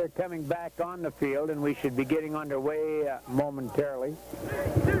 Teams are coming back on the field and we should be getting underway momentarily.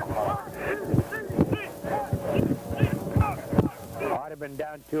 Audubon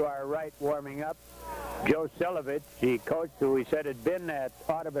down to our right warming up. Joe Silovich, the coach who we said had been at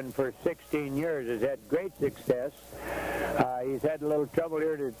Audubon for 16 years, has had great success. He's had a little trouble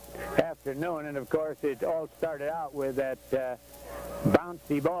here this afternoon, and of course it all started out with that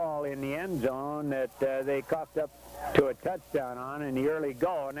bouncy ball in the end zone that they coughed up to a touchdown on in the early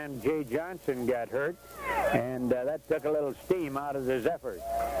go, and then Jay Johnson got hurt, and that took a little steam out of the Zephyrs.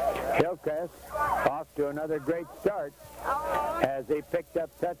 Hillcrest off to another great start as they picked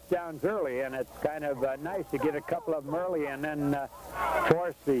up touchdowns early, and it's kind of nice to get a couple of them early and then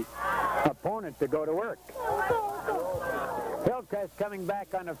force the opponent to go to work. Hillcrest coming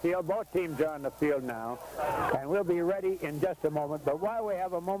back on the field. Both teams are on the field now, and we'll be ready in just a moment. But while we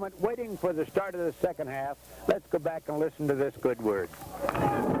have a moment waiting for the start of the second half, let's go back and listen to this good word.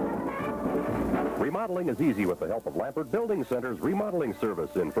 Remodeling is easy with the help of Lampert Building Center's remodeling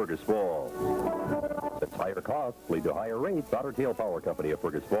service in Fergus Falls. Since higher costs lead to higher rates, Otter Tail Power Company of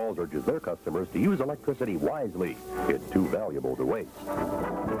Fergus Falls urges their customers to use electricity wisely. It's too valuable to waste.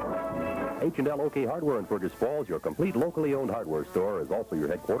 H&L OK Hardware in Fergus Falls, your complete locally owned hardware store, is also your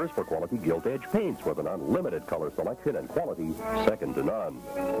headquarters for quality gilt-edge paints with an unlimited color selection and quality second to none.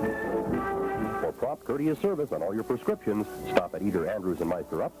 For prompt, courteous service on all your prescriptions, stop at either Andrews and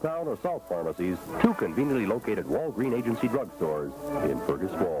Meister Uptown or South Pharmacies, 2 conveniently located Walgreen Agency drugstores in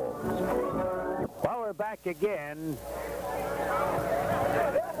Fergus Falls. Well, we're back again.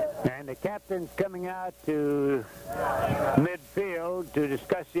 And the captain's coming out to midfield to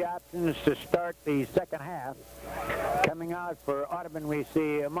discuss the options to start the second half. Coming out for Audubon, we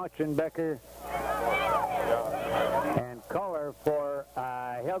see Mutzenbecker. And color for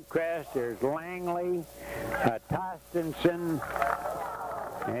Hillcrest, there's Langley, Tostenson,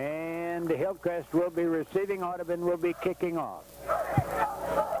 and Hillcrest will be receiving. Audubon will be kicking off.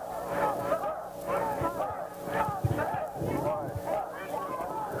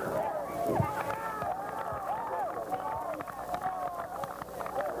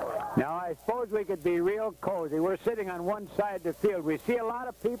 Now, I suppose we could be real cozy. We're sitting on one side of the field. We see a lot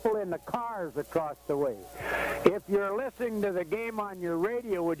of people in the cars across the way. If you're listening to the game on your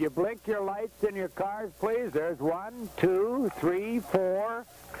radio, would you blink your lights in your cars, please? There's 1, 2, 3, 4,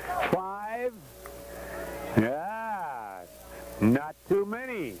 5. Yeah, not too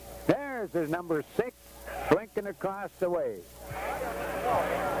many. There's his number 6 blinking across the way.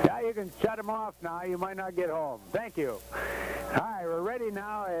 Now you can shut them off now. You might not get home. Thank you. All right, we're ready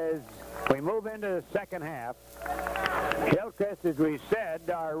now as we move into the second half. Hillcrest, as we said,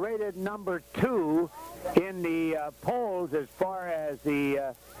 are rated number 2 in the polls as far as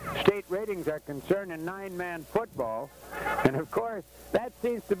the state ratings are concerned in 9-man football. And, of course, that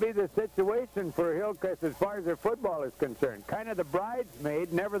seems to be the situation for Hillcrest as far as their football is concerned. Kind of the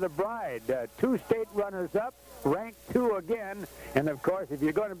bridesmaid, never the bride. 2 state runners-up, ranked 2 again. And, of course, if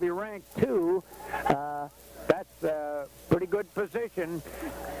you're going to be ranked 2, that's a pretty good position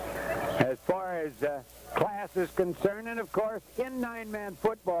as far as class is concerned. And, of course, in 9-man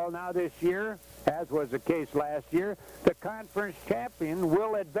football now this year, as was the case last year, the conference champion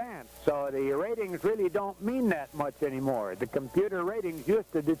will advance. So the ratings really don't mean that much anymore. The computer ratings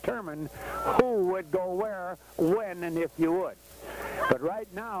used to determine who would go where, when, and if you would. But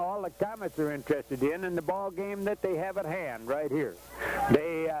right now, all the Comets are interested in the ball game that they have at hand right here.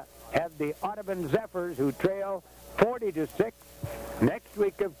 They have the Audubon Zephyrs, who trail 40-6. Next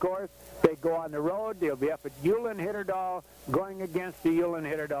week, of course, they go on the road. They'll be up at Ulen-Hitterdal going against the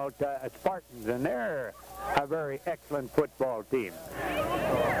Ulen-Hitterdal Spartans, and they're a very excellent football team.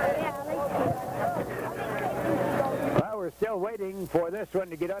 Well, we're still waiting for this one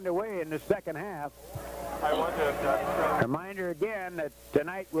to get underway in the second half. Reminder again that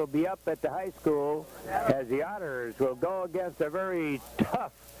tonight we'll be up at the high school as the Otters will go against a very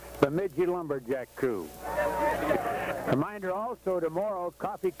tough Bemidji Lumberjack crew. Reminder also tomorrow,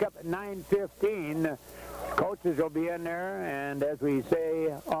 coffee cup at 9:15. Coaches will be in there, and as we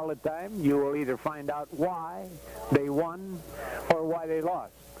say all the time, you will either find out why they won or why they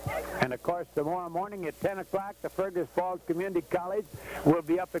lost. And of course, tomorrow morning at 10 o'clock, the Fergus Falls Community College will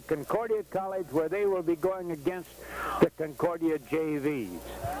be up at Concordia College, where they will be going against the Concordia JVs.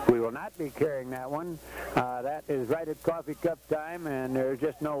 We will not be carrying that one. That is right at coffee cup time, and there's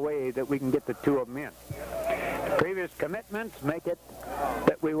just no way that we can get the two of them in. Previous commitments make it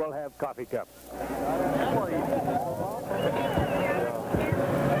that we will have coffee cup.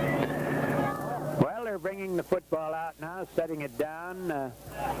 Well, they're bringing the football out now, setting it down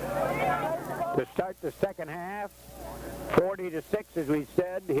to start the second half. 40-6, as we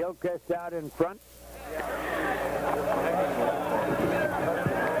said. Hillcrest out in front.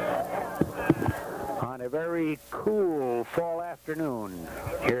 On a very cool fall afternoon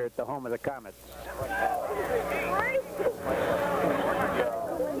here at the home of the Comets.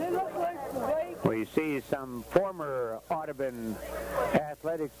 We see some former Audubon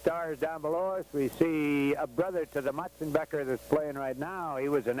athletic stars down below us. We see a brother to the Mutzenbecker that's playing right now. He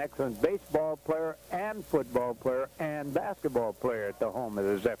was an excellent baseball player and football player and basketball player at the home of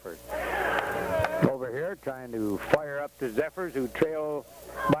the Zephyrs. Over here trying to fire up the Zephyrs, who trail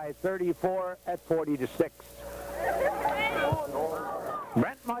by 34 at 40-6.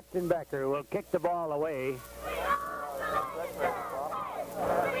 Brent Mutzenbecker will kick the ball away.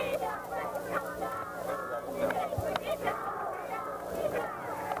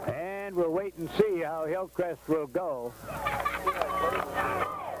 And we'll wait and see how Hillcrest will go.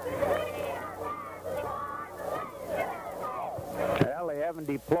 Well, they haven't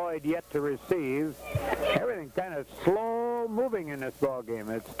deployed yet to receive. Everything kind of slow moving in this ball game.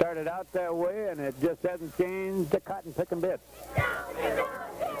 It started out that way, and it just hasn't changed a cotton picking bit.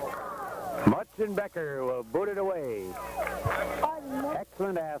 Mutzenbecker will boot it away.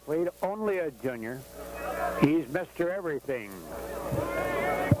 Excellent athlete, only a junior. He's Mr. Everything.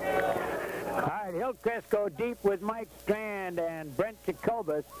 All right, Hillcrest go deep with Mike Strand and Brent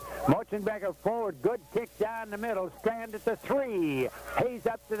Jacobus. Mutzenbecker forward, good kick down the middle. Strand at the 3. Hayes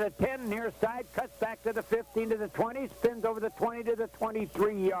up to the 10, near side, cuts back to the 15 to the 20, spins over the 20 to the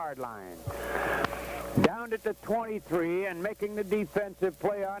 23-yard line. Down at the 23, and making the defensive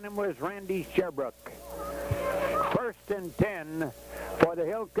play on him was Randy Sherbrooke. 1st and 10 for the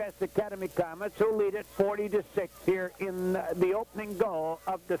Hillcrest Academy Comets, who lead it 40-6 here in the opening goal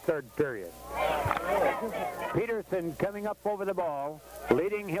of the third period. Peterson coming up over the ball,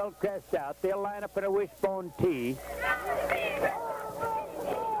 leading Hillcrest out. They'll line up at a wishbone tee.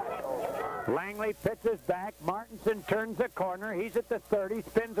 Langley pitches back. Martinson turns the corner. He's at the 30,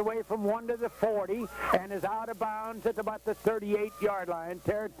 spins away from 1 to the 40, and is out of bounds at about the 38-yard line,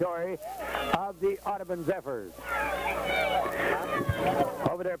 territory of the Audubon Zephyrs.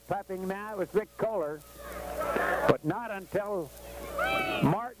 Over there popping now with Rick Kohler, but not until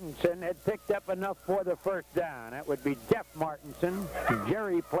Martinson had picked up enough for the first down. That would be Jeff Martinson.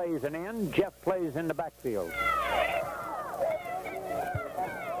 Jerry plays an end. Jeff plays in the backfield.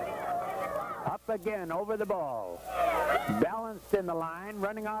 Up again over the ball. Balanced in the line,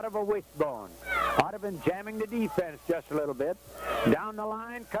 running out of a wishbone. Audubon jamming the defense just a little bit. Down the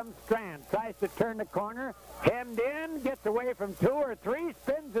line comes Strand. Tries to turn the corner. Hemmed in, gets away from 2 or 3,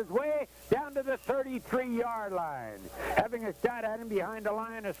 spins his way down to the 33-yard line. Having a shot at him behind the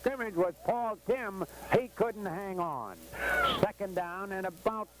line of scrimmage was Paul Tim. He couldn't hang on. 2nd down and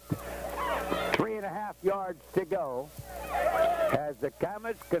about 3.5 yards to go as the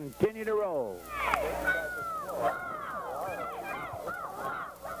Comets continue to roll.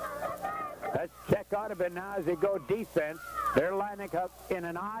 Let's check Audubon now as they go defense. They're lining up in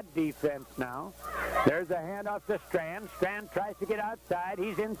an odd defense now. There's a handoff to Strand. Strand tries to get outside.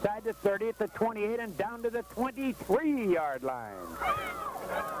 He's inside the 30 at the 28 and down to the 23-yard line.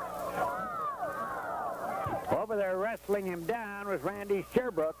 Over there wrestling him down was Randy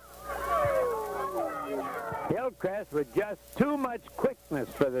Sherbrooke. Hillcrest with just too much quickness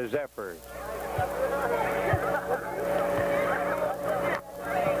for the Zephyrs.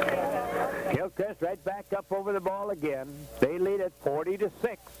 Hillcrest right back up over the ball again. They lead at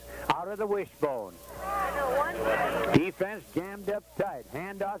 40-6 out of the wishbone. Defense jammed up tight.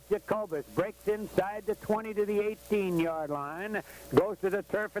 Handoff Jacobus. Breaks inside the 20 to the 18-yard line. Goes to the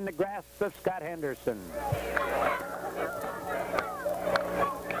turf in the grasp of Scott Henderson.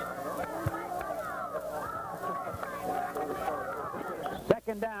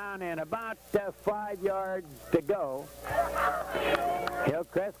 Second down and about 5 yards to go.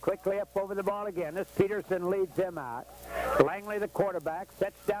 Hillcrest quickly up over the ball again as Peterson leads him out. Langley, the quarterback,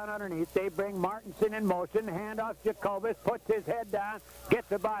 sets down underneath. They bring Martinson in motion. Handoff Jacobus, puts his head down,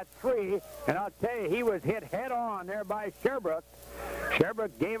 gets about 3. And I'll tell you, he was hit head on there by Sherbrooke.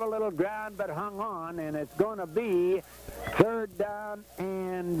 Sherbrooke gave a little ground but hung on, and it's going to be 3rd down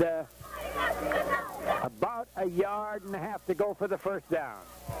and about 1.5 yards to go for the first down.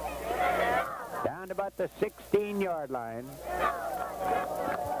 Down to about the 16-yard line.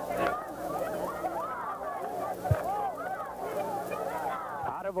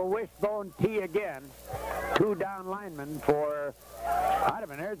 Out of a wishbone tee again. 2 down linemen for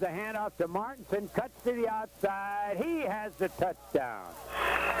Audubon. There's the handoff to Martinson. Cuts to the outside. He has the touchdown.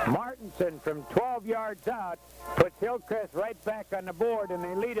 Martinson from 12 yards out puts Hillcrest right back on the board, and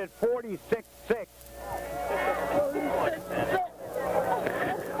they lead at 46-6.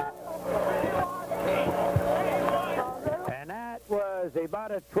 And that was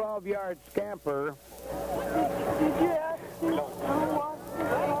about a 12-yard scamper.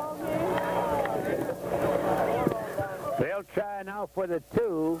 They'll try now for the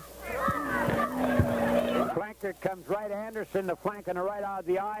 2. Flanker comes right. Anderson, the flank on the right out of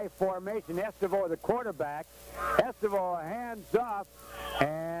the I formation. Estevaux, the quarterback. Estevaux hands off,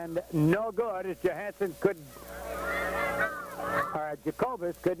 and no good as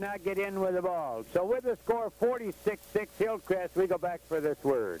Jacobus could not get in with the ball. So with the score 46-6 Hillcrest, we go back for this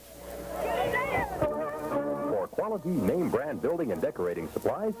word. For quality name brand building and decorating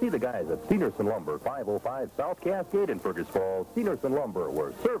supplies, see the guys at Steenerson Lumber, 505 South Cascade in Fergus Falls. Steenerson Lumber,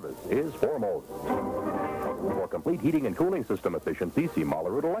 where service is foremost. For complete heating and cooling system efficiency, see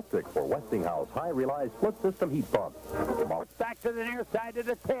Mollerud Electric for Westinghouse high-relay split system heat pumps. Back to the near side to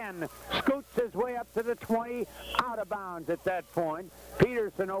the 10. Scoots his way up to the 20. Out of bounds at that point.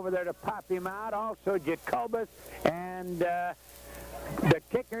 Peterson over there to pop him out. Also Jacobus and the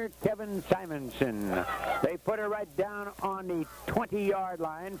kicker, Kevin Simonson. They put her right down on the 20-yard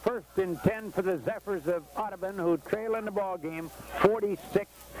line. 1st and 10 for the Zephyrs of Audubon, who trail in the ball game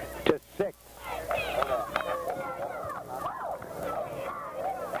 46-6.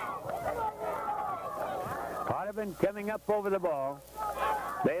 Audubon coming up over the ball.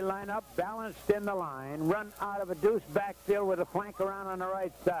 They line up balanced in the line, run out of a deuce backfield with a flank around on the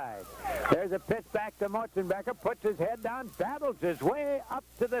right side. There's a pitch back to Motzenbecker, puts his head down, battles his way up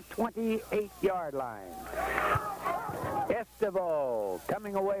to the 28-yard line. Estevaux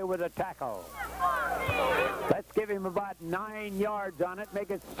coming away with a tackle. Let's give him about 9 yards on it,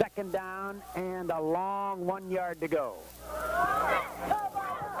 make it 2nd down and a long 1 yard to go.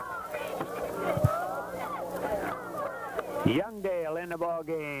 Youngdale in the ball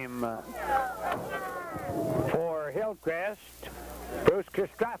game for Hillcrest. Bruce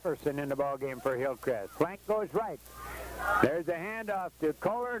Christopherson in the ball game for Hillcrest. Flank goes right. There's a handoff to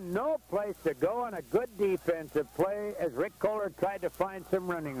Kohler. No place to go, and a good defensive play as Rick Kohler tried to find some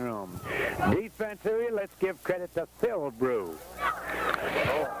running room. Defensively, let's give credit to Phil Brew.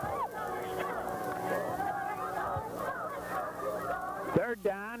 Third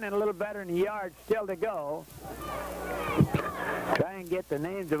down and a little better than a yard still to go. Try and get the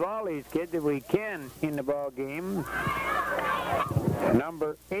names of all these kids if we can in the ball game.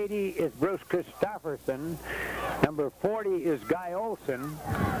 Number 80 is Bruce Christopherson. Number 40 is Guy Olson.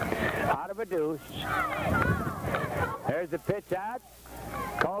 Out of a deuce. There's the pitch out.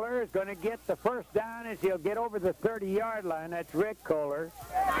 Kohler is going to get the first down as he'll get over the 30-yard line. That's Rick Kohler.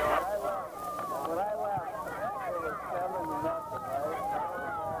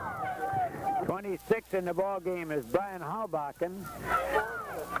 26 in the ball game is Brian Halbakken.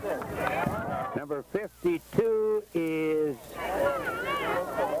 Number 52 is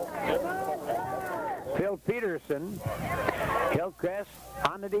Phil Peterson. Hillcrest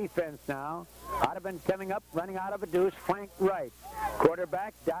on the defense now. Audubon coming up, running out of a deuce, flank right.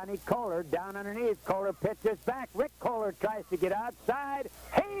 Quarterback, Donnie Kohler, down underneath. Kohler pitches back. Rick Kohler tries to get outside.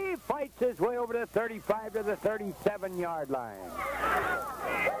 He fights his way over the 35 to the 37-yard line.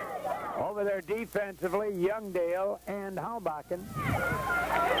 Over there defensively, Youngdale and Halbakken.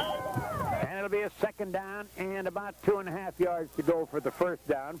 And it'll be a 2nd down and about 2.5 yards to go for the first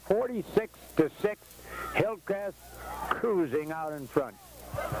down. 46-6, Hillcrest cruising out in front.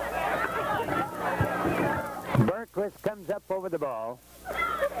 Berquist comes up over the ball.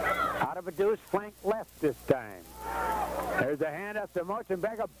 Out of a deuce, flank left this time. There's a hand up to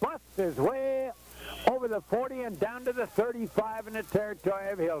Motzenbecker. Busts his way over the 40 and down to the 35 in the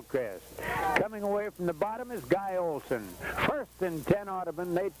territory of Hillcrest. Coming away from the bottom is Guy Olson. 1st and 10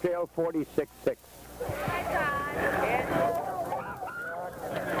 Audubon. They trail 46-6.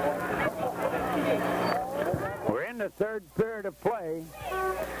 We're in the 3rd period of play.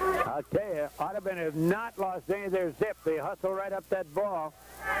 I'll tell you, Audubon have not lost any of their zip. They hustle right up that ball,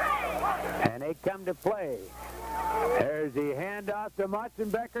 and they come to play. There's the handoff to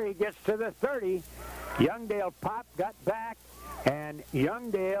Motzenbecker. He gets to the 30. Youngdale popped, got back, and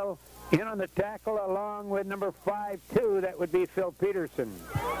Youngdale in on the tackle along with number 5-2. That would be Phil Peterson.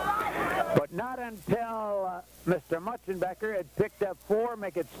 But not until Mr. Mutzenbecker had picked up 4,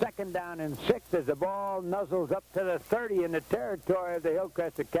 make it 2nd down and 6 as the ball nuzzles up to the 30 in the territory of the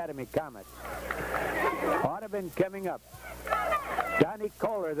Hillcrest Academy Comets. Audubon coming up. Donnie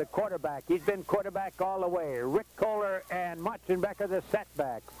Kohler, the quarterback. He's been quarterback all the way. Rick Kohler and Mutzenbecker, the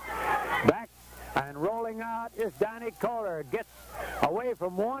setbacks. Back and rolling out is Donnie Kohler. Gets away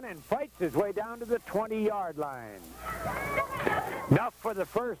from one and fights his way down to the 20-yard line. Enough for the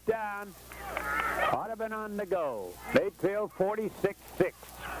first down. Audubon on the go. They trail 46-6.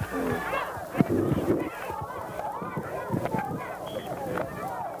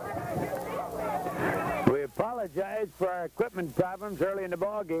 We apologize for our equipment problems early in the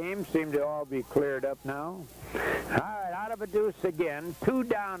ball game. Seem to all be cleared up now. All right, out of a deuce again. 2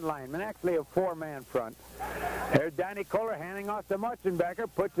 down linemen, actually a 4-man front. There's Donnie Kohler handing off to Mutzenbecker,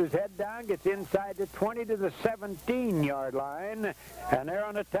 puts his head down, gets inside the 20 to the 17-yard line, and there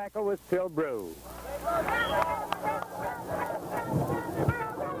on the tackle was Phil Brew.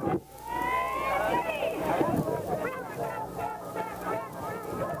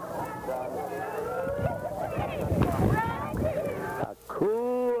 A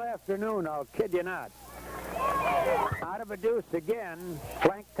cool afternoon, I'll kid you not. Out of a deuce again,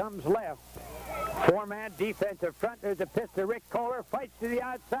 flank comes left. 4-man defensive front. There's a pitch to Rick Kohler. Fights to the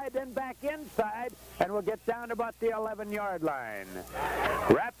outside, then back inside, and will get down to about the 11-yard line.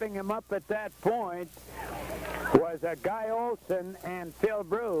 Wrapping him up at that point was Guy Olson and Phil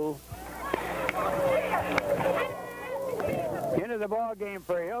Brew. Into the ball game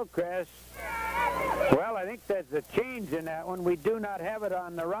for Hillcrest. Well, I think there's a change in that one. We do not have it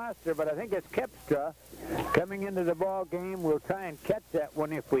on the roster, but I think it's Kipstra coming into the ball game. We'll try and catch that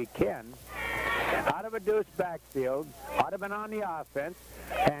one if we can. Out of a deuce backfield. Audubon on the offense.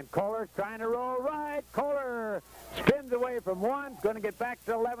 And Kohler's trying to roll right. Kohler spins away from one. Going to get back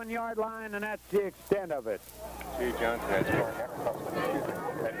to the 11-yard line, and that's the extent of it. Jay Johnson has torn neck muscle.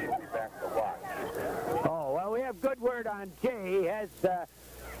 That he'll be back to watch. Oh, well, we have good word on Jay. He has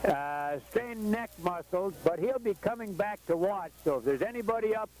strained neck muscles, but he'll be coming back to watch. So if there's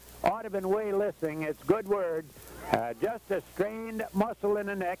anybody up Audubon way listening, it's good word. Just a strained muscle in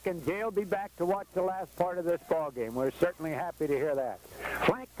the neck, and Jay will be back to watch the last part of this ball game. We're certainly happy to hear that.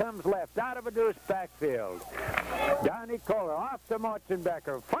 Flank comes left, out of a deuce backfield. Donnie Kohler off to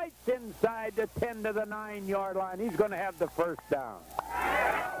Mutzenbecker. Fights inside the 10 to the 9-yard line. He's going to have the first down.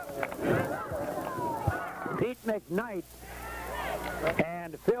 Pete McKnight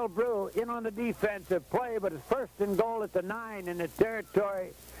and Phil Brew in on the defensive play, but it's 1st and goal at the 9 in the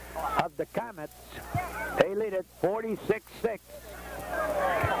territory of the Comets. They lead it 46-6.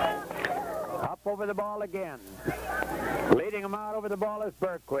 Up over the ball again. Leading them out over the ball is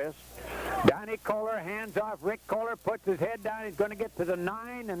Bergquist. Donnie Kohler hands off. Rick Kohler puts his head down. He's going to get to the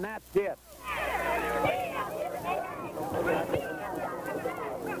 9, and that's it.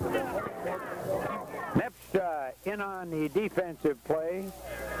 Nepstra in on the defensive play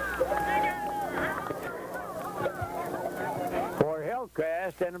for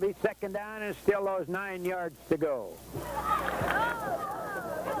Hillcrest, and it'll be 2nd down and still those 9 yards to go.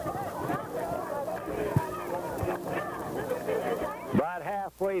 About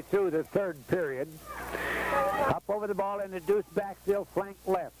halfway through the 3rd period. Up over the ball in the deuce backfield, flank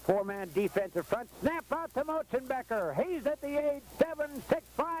left. 4-man defensive front. Snap out to Mutzenbecker. He's at the 8, 7, 6,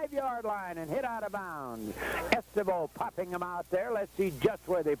 5-yard line and hit out of bounds. Estevo popping him out there. Let's see just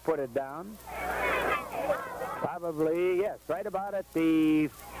where they put it down. Probably, yes, right about at the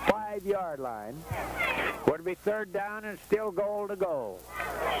 5-yard line. Would be 3rd down and still goal to go.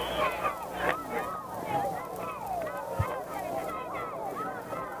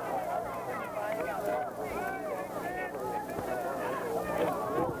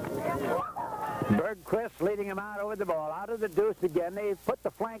 Bergquist leading him out over the ball. Out of the deuce again. They put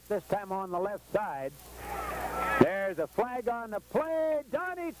the flank this time on the left side. There's a flag on the play.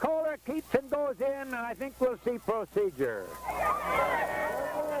 Donnie Kohler keeps and goes in, and I think we'll see procedure.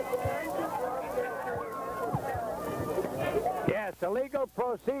 Yes, illegal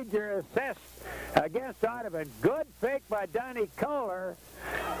procedure assessed against Audubon. Good fake by Donnie Kohler,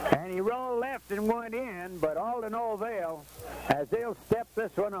 and he rolled left and went in, but all to no avail as they'll step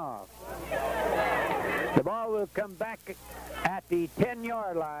this one off. The ball will come back at the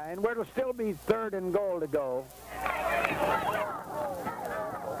 10-yard line, where it'll still be 3rd and goal to go.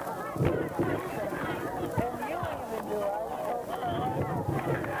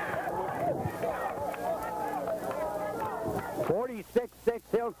 "46-6,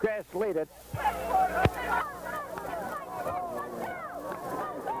 Hillcrest lead it.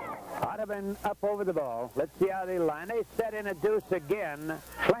 Audubon up over the ball. Let's see how they line. They set in a deuce again.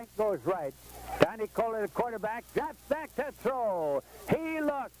 Flank goes right. Donnie Kohler, the quarterback, drops back to throw. He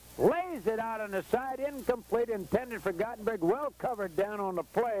looks, lays it out on the side, incomplete, intended for Gottenberg, well covered down on the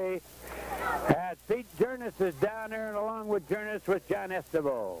play. As Pete Jerness is down there, and along with Jerness was John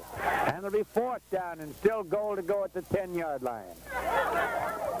Estebo. And it'll be 4th down and still goal to go at the 10-yard line.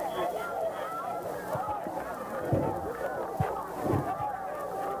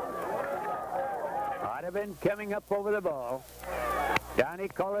 Audubon coming up over the ball. Donnie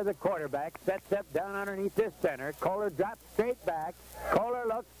Kohler, the quarterback, sets up down underneath this center. Kohler drops straight back. Kohler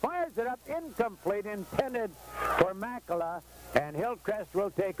looks, fires it up, incomplete, intended for Makala, and Hillcrest will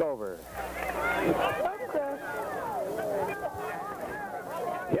take over.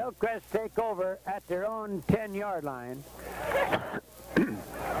 Hillcrest take over at their own 10-yard line.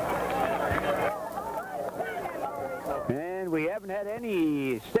 And we haven't had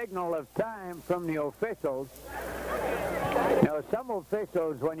any signal of time from the officials. You know, some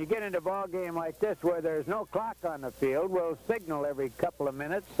officials, when you get into a ball game like this where there's no clock on the field, will signal every couple of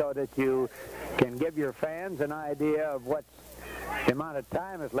minutes so that you can give your fans an idea of what the amount of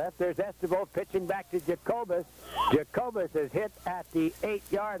time is left. There's Estebo pitching back to Jacobus. Jacobus is hit at the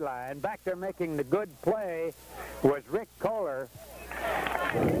 8-yard line. Back there making the good play was Rick Kohler.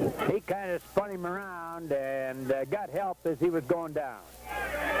 He kind of spun him around and got help as he was going down.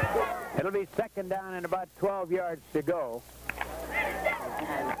 It'll be 2nd down and about 12 yards to go.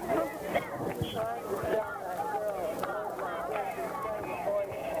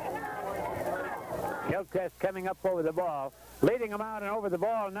 Hillcrest coming up over the ball. Leading them out and over the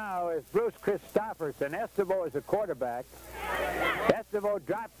ball now is Bruce Christopherson. Estebo is a quarterback. Estebo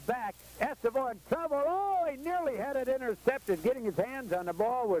drops back. Estebo in trouble. Oh, he nearly had it intercepted. Getting his hands on the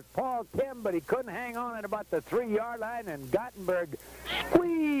ball was Paul Tim, but he couldn't hang on at about the 3-yard line, and Gottenberg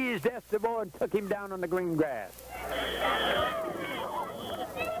squeezed Estebo and took him down on the green grass.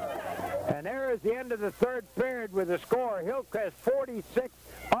 And there is the end of the 3rd period with the score. Hillcrest 46,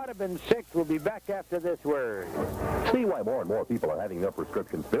 Audubon 6. We'll be back after this word. See why more and more people are having their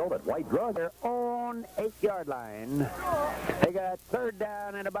prescriptions filled at White Drug. Their own 8-yard line. They got 3rd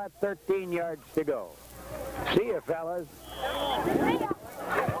down and about 13 yards to go. See you, fellas. All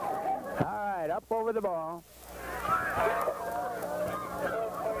right, up over the ball.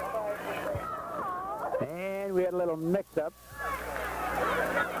 And we had a little mix-up.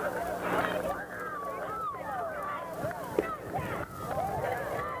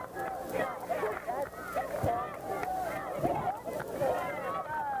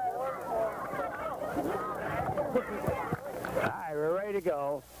 We're ready to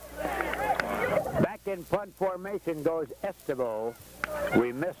go. Back in punt formation goes Estebo.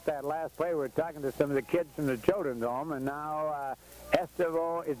 We missed that last play. We were talking to some of the kids from the children's home, and now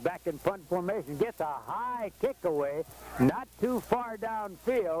Estebo is back in punt formation. Gets a high kick away, not too far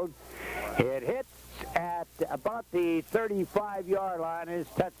downfield. It hits at about the 35-yard line and is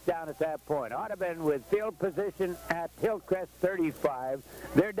touchdown at that point. Audubon with field position at Hillcrest 35.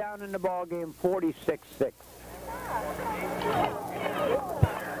 They're down in the ball game 46-6.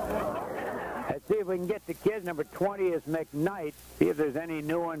 Let's see if we can get the kids. Number 20 is McKnight. See if there's any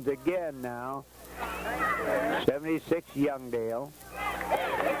new ones again now. 76, Youngdale.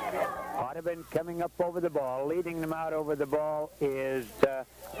 Audubon coming up over the ball. Leading them out over the ball is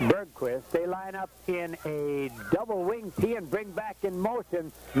Bergquist. They line up in a double wing T and bring back in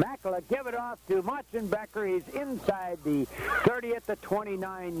motion. Makala give it off to Motchenbecker. He's inside the 30 at the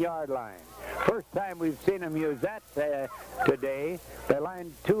 29-yard line. First time we've seen him use that today. They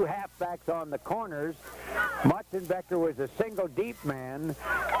lined 2 halfbacks on the corners. Motchenbecker was a single deep man.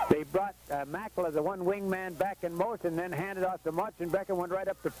 They brought Makala, the one wing man, back in motion, then handed off to Motchenbecker, went right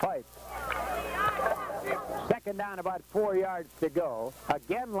up the pipe. 2nd down, about 4 yards to go.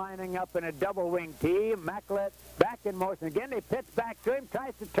 Again lining up in a double wing T. Makala back in motion. Again, they pitch back to him,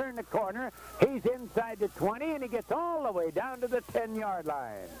 tries to turn the corner. He's inside the 20, and he gets all the way down to the 10-yard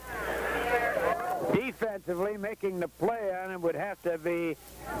line. Defensively, making the play on him would have to be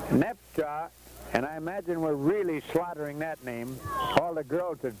Nepstra, and I imagine we're really slaughtering that name. All the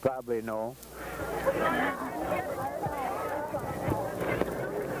girls would probably know.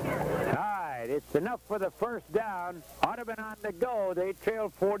 It's enough for the 1st down. Audubon on the go. They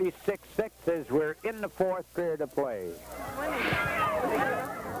trail 46-6 as we're in the 4th period of play.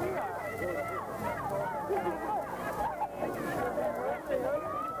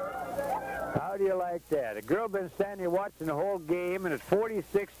 How do you like that? A girl been standing here watching the whole game, and it's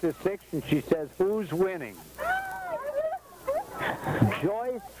 46-6, and she says, "Who's winning?"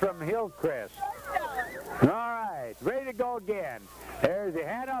 Joyce from Hillcrest. All right, ready to go again. There's the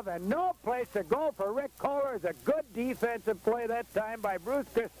handoff, and no place to go for Rick Kohler. It's a good defensive play that time by Bruce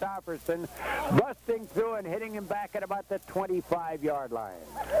Christopherson, busting through and hitting him back at about the 25-yard line.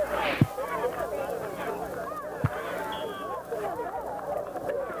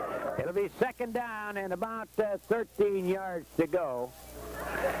 It'll be second down and about 13 yards to go.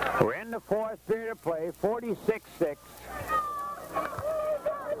 We're in the fourth period of play, 46-6.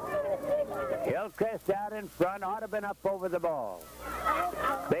 Hillcrest out in front, Audubon up over the ball.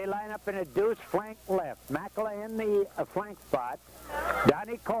 They line up in a deuce flank left. Makala in the flank spot.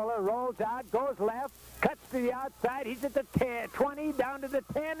 Donnie Kohler rolls out, goes left, cuts to the outside. He's at the 10, 20, down to the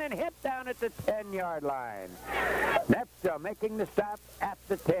 10, and hit down at the 10-yard line. Nepta making the stop at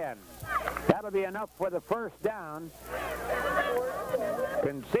the 10. That'll be enough for the first down.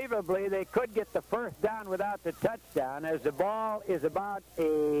 Conceivably, they could get the first down without the touchdown, as the ball is about 6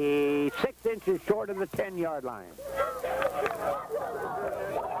 inches short of the 10-yard line.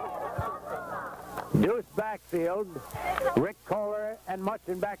 Deuce backfield. Rick Kohler and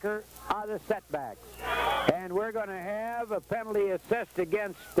Mutzenbecker are the setbacks. And we're going to have a penalty assessed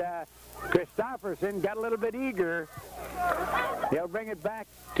against Christopherson. Got a little bit eager. They'll bring it back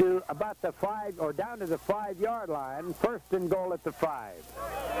to about the 5, or down to the 5-yard line. First and goal at the 5.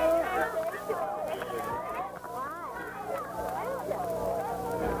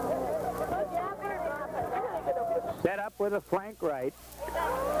 Set up with a flank right.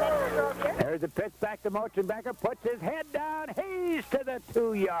 There's a pitch back to Mutzenbecker. Puts his head down. He's to the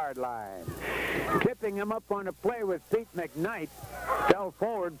 2-yard line. Tipping him up on a play with Pete McKnight. Fell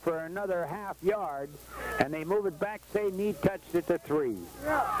forward for another half yard. And they move it back. Say knee touched at the 3.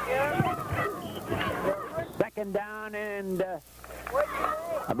 Second down and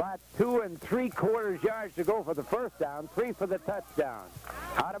about 2 3/4 yards to go for the first down. 3 for the touchdown.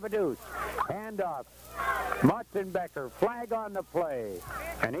 Out of a deuce. Handoff. Mutzenbecker, flag on the play,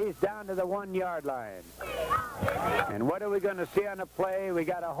 and he's down to the 1-yard line. And what are we going to see on the play? We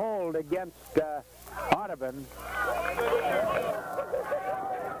got a hold against Audubon.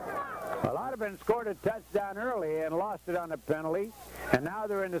 Well, Audubon scored a touchdown early and lost it on a penalty, and now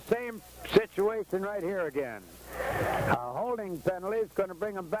they're in the same situation right here again. A holding penalty is going to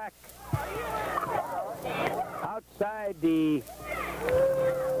bring them back outside the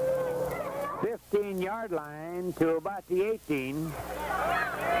 15-yard line to about the 18.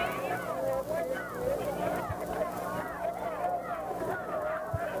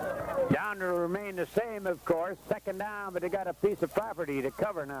 Down to remain the same, of course. Second down, but they got a piece of property to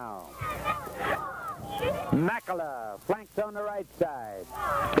cover now. Makala flanks on the right side.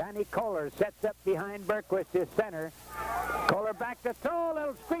 Danny Kohler sets up behind Berquist, his center. Kohler back to throw, a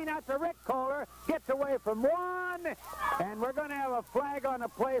little screen out to Rick Kohler. Gets away from one, and we're going to have a flag on the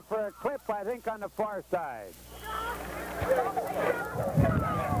play for a clip, I think, on the far side.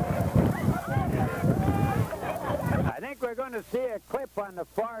 I think we're going to see a clip on the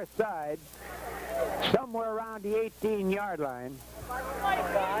far side, somewhere around the 18-yard line.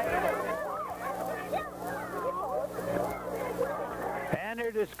 And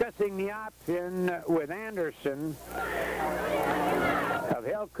they're discussing the option with Anderson of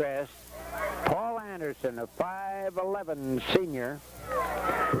Hillcrest. Paul Anderson, a 5'11" senior.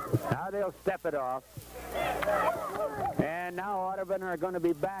 Now they'll step it off. And now Audubon are going to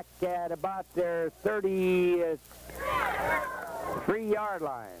be back at about their 33-yard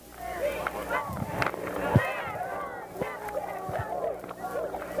line.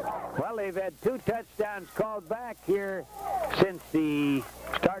 Well, they've had 2 touchdowns called back here since the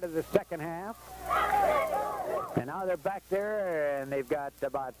start of the second half. And now they're back there, and they've got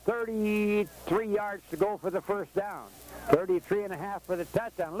about 33 yards to go for the first down. 33.5 for the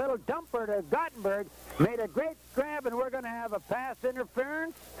touchdown. Little dumper to Gottenberg. Made a great grab, and we're going to have a pass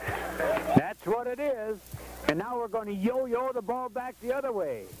interference. That's what it is. And now we're going to yo-yo the ball back the other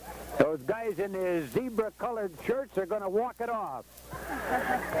way. Those guys in the zebra-colored shirts are going to walk it off.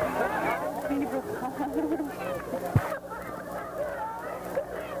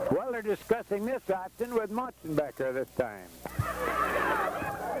 Well, they're discussing this option with Mutzenbecker this time.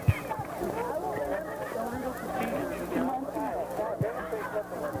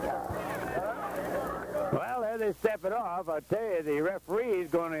 Well, as they step it off, I'll tell you, the referee is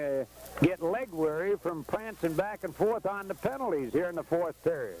going to get leg weary from prancing back and forth on the penalties here in the fourth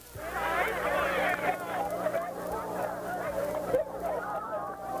period.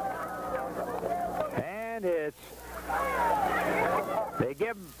 And it's... They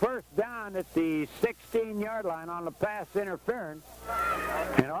give first down at the 16-yard line on the pass interference,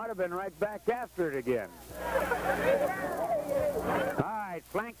 and Audubon right back after it again. All right,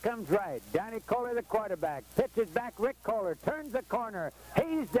 flank comes right. Danny Kohler, the quarterback, pitches back. Rick Kohler turns the corner.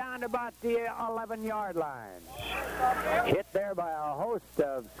 He's down about the 11-yard line. Hit there by a host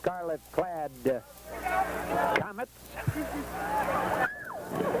of scarlet-clad Comets.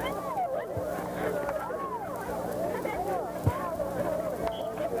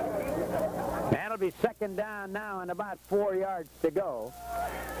 That'll be second down now and about 4 yards to go.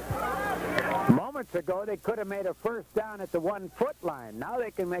 Moments ago, they could have made a first down at the 1-foot line. Now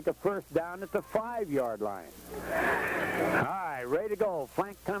they can make a first down at the 5-yard line. All right, ready to go.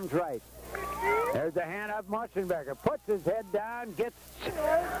 Flank comes right. There's a hand up. Muschenberger puts his head down, gets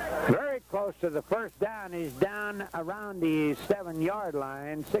very close to the first down. He's down around the 7-yard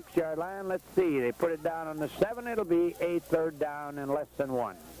line, 6-yard line. Let's see. They put it down on the 7. It'll be a third down and less than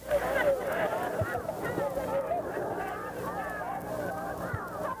 1.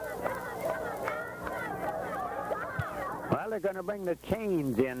 Well, they're going to bring the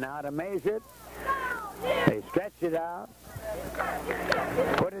chains in now to measure it. They stretch it out,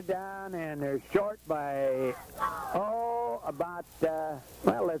 put it down, and they're short by, about,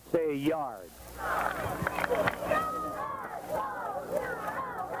 well, let's say a yard.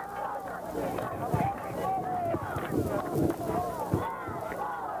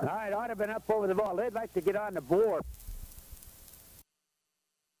 All right, Audubon up over the ball. They'd like to get on the board.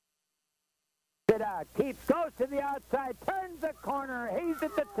 It out, keeps, goes to the outside, turns the corner, he's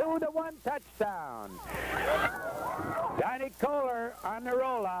at the 2, the 1 touchdown. Danny Kohler on the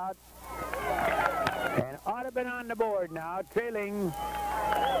rollout, and Audubon on the board now, trailing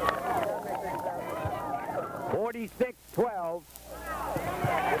 46-12.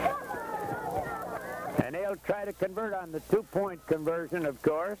 And they'll try to convert on the 2-point conversion, of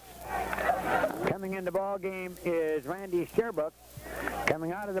course. Coming in the ball game is Randy Yearbook.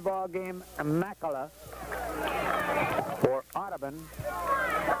 Coming out of the ball game, Makala for Audubon.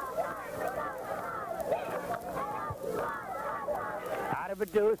 Out of a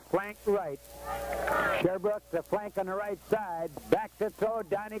deuce, flank right. Yearbook, the flank on the right side. Back to throw,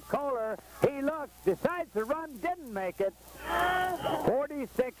 Danny Kohler. He looks, decides to run, didn't make it.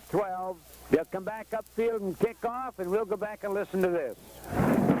 46-12. They'll come back upfield and kick off, and we'll go back and listen to this.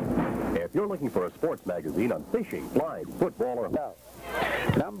 If you're looking for a sports magazine on fishing, flying, football, or... No.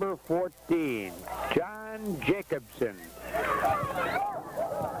 Number 14, John Jacobson.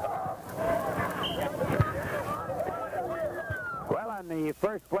 Well, on the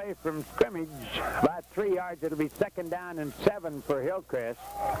first play from scrimmage, about 3 yards, it'll be second down and 7 for Hillcrest.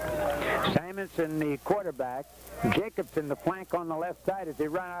 Simonson, the quarterback. Jacobson, the flank on the left side as they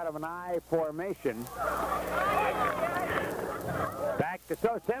run out of an I formation. Back to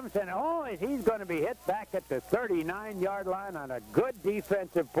throw Simpson. Oh, he's going to be hit back at the 39-yard line on a good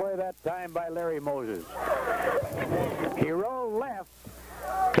defensive play that time by Larry Moses. He rolled left,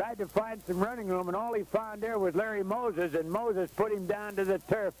 tried to find some running room, and all he found there was Larry Moses, and Moses put him down to the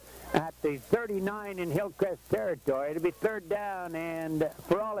turf at the 39 in Hillcrest territory. It'll be third down, and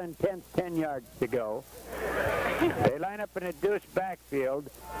for all intents, 10 yards to go. They line up in a deuce backfield.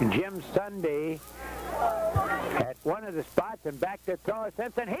 Jim Sunday at one of the spots, and back to throw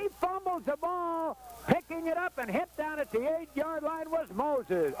Simpson. He fumbles the ball, picking it up, and hit down at the 8-yard line was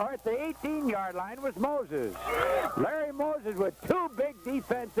Moses, or at the 18-yard line was Moses. Larry Moses with 2 big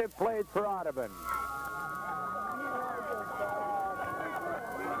defensive plays for Audubon.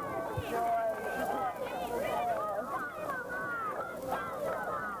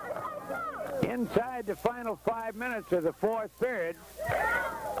 Inside the final 5 minutes of the fourth period,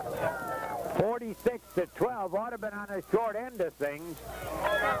 46-12, Audubon on the short end of things,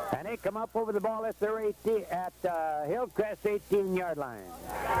 and they come up over the ball at their Hillcrest 18-yard line.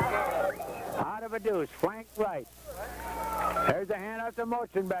 Out of a deuce, flank right. There's a hand out to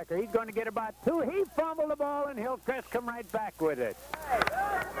Muschenberger. He's going to get about 2. He fumbled the ball, and Hillcrest come right back with it.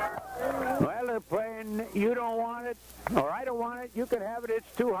 Well, they're playing, you don't want it, or I don't want it, you can have it,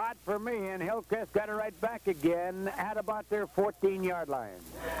 it's too hot for me, and Hillcrest got it right back again at about their 14-yard line.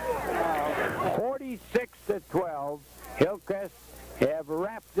 46-12, Hillcrest have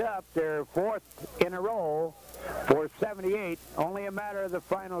wrapped up their 4th in a row for 78, only a matter of the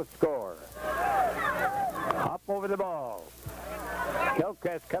final score. Up over the ball.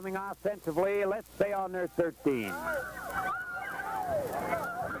 Hillcrest coming offensively, let's say on their 13.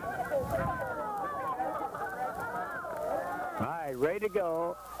 All right, ready to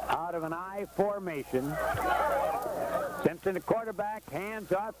go out of an I formation. Simpson, the quarterback,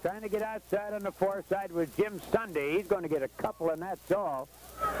 hands off, trying to get outside on the far side with Jim Sunday. He's going to get a couple, and that's all.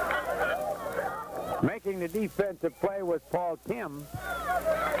 Making the defensive play was Paul Tim.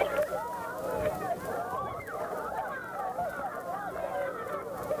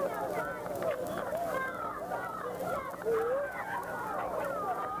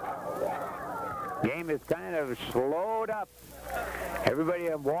 Game is kind of slowed up. Everybody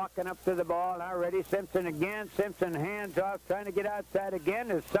walking up to the ball now. Ready, Simpson again. Simpson hands off, trying to get outside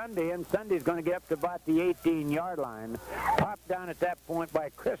again is Sunday, and Sunday's going to get up to about the 18-yard line. Popped down at that point by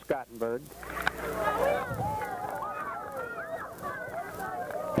Chris Gottenberg.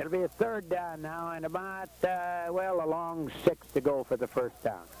 It'll be a third down now, and about, well, a long 6 to go for the first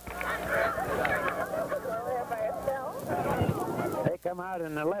down. They come out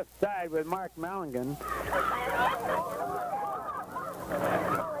on the left side with Mark Mallingan.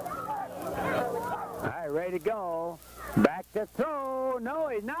 All right, ready to go. Back to throw. No,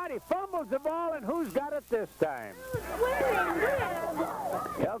 he's not. He fumbles the ball, and who's got it this time?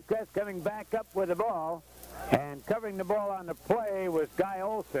 Hillcrest coming back up with the ball, and covering the ball on the play was Guy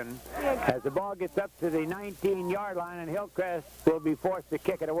Olson. As the ball gets up to the 19-yard line, and Hillcrest will be forced to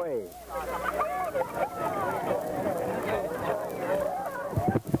kick it away.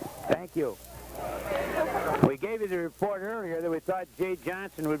 Thank you. We gave you the report earlier that we thought Jay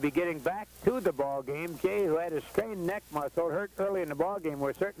Johnson would be getting back to the ball game. Jay, who had a strained neck muscle, hurt early in the ball game.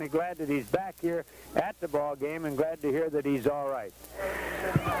 We're certainly glad that he's back here at the ball game and glad to hear that he's all right.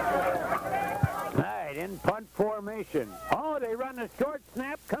 All right, in punt formation. Oh, they run a short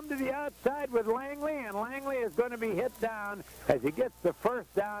snap, come to the outside with Langley, and Langley is going to be hit down as he gets the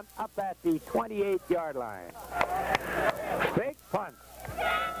first down up at the 28-yard line. Fake punt.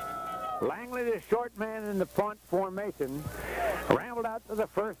 Langley, the short man in the punt formation, rambled out to the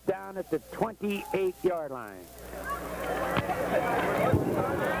first down at the 28-yard line.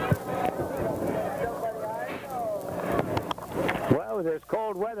 Well, with this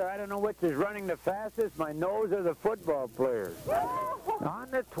cold weather, I don't know which is running the fastest, my nose or the football players. On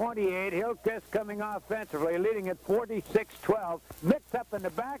the 28, Hillcrest coming offensively, leading at 46-12. Mixed up in the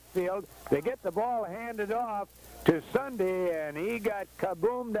backfield. They get the ball handed off to Sunday, and he got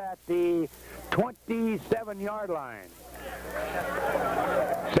kaboomed at the 27-yard line.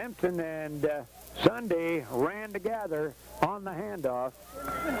 Simpson and Sunday ran together on the handoff.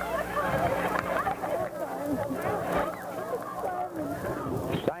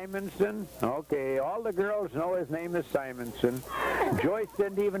 Simonson. Okay, all the girls know his name is Simonson. Joyce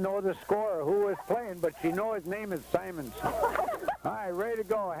didn't even know the score or who was playing, but she knows his name is Simonson. All right, ready to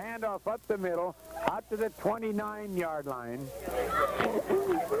go. Handoff up the middle, out to the 29-yard line.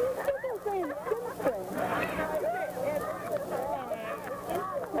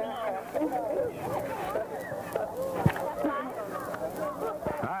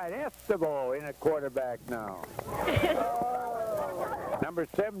 All right, Estebo in at quarterback now. Number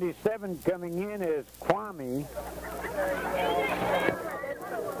 77 coming in is Kwame.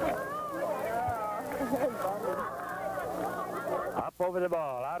 Up over the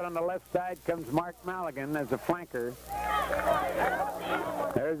ball. Out on the left side comes Mark Malligan as a flanker.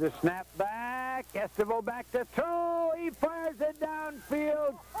 There's a snap back. Estebo back to throw. He fires it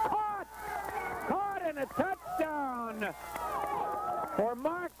downfield. Caught! Caught and a touchdown for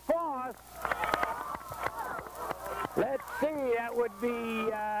Mark Foss. Let's see, that would be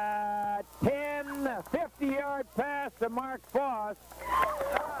 50-yard pass to Mark Foss.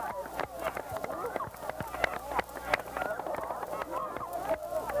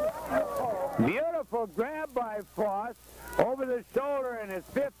 Beautiful grab by Foss over the shoulder, and it's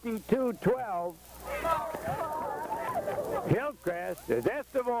 52-12. Hillcrest, as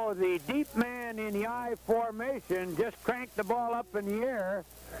Estebo, the deep man in the I formation, just cranked the ball up in the air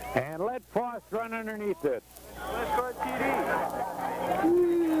and let Foss run underneath it. Let's go TD.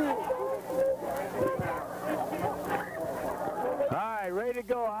 All right, ready to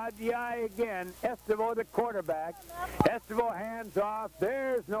go. Out the eye again. Estebo, the quarterback. Estebo hands off.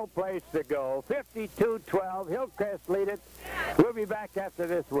 There's no place to go. 52-12. Hillcrest lead it. We'll be back after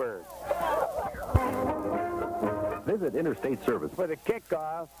this word. Visit Interstate Service For the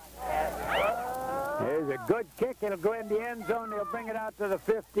kickoff. There's a good kick. It'll go in the end zone. They'll bring it out to the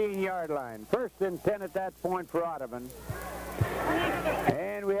 15-yard line. First and 10 at that point for Audubon.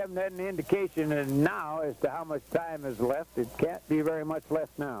 And we haven't had an indication now as to how much time is left. It can't be very much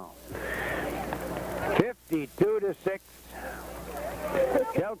left now. 52-6.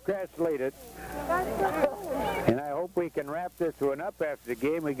 Hillcrest lead it. And I hope we can wrap this one up after the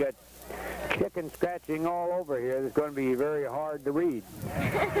game. We got chicken scratching all over here. It's going to be very hard to read.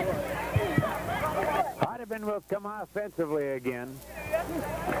 Out Audubon will come offensively again.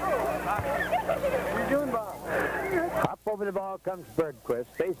 Up over the ball comes Bergquist.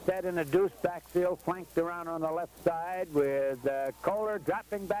 They set in a deuce backfield, flanked around on the left side with Kohler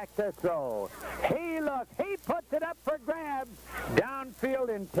dropping back to throw. He puts it up for grabs. Downfield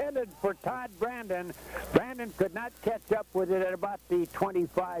intended for Todd Brandon. Brandon could not catch up with it at about the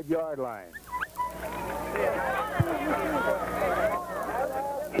 25-yard line.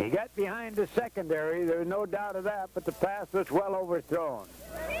 He got behind the secondary, there's no doubt of that, but the pass was well overthrown.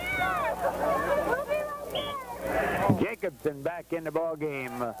 Jacobson back in the ball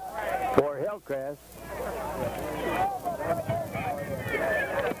game for Hillcrest.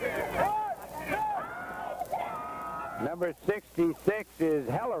 Number 66 is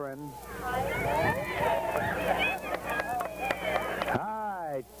Helleran.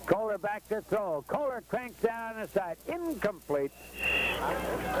 Kohler back to throw. Kohler cranks down the side. Incomplete.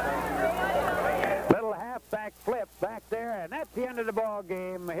 Little halfback flip back there, and that's the end of the ball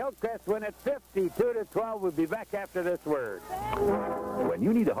game. Hillcrest win it 52-12. We'll be back after this word. When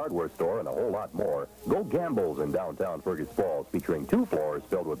you need a hardware store and a whole lot more, go Gamble's in downtown Fergus Falls, featuring 2 floors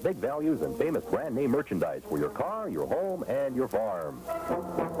filled with big values and famous brand name merchandise for your car, your home, and your farm.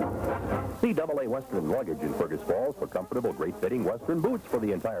 See AA Western Luggage in Fergus Falls for comfortable, great-fitting Western boots for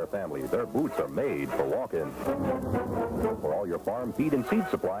the entire family. Their boots are made for walk-in. For all your farm, feed, and seed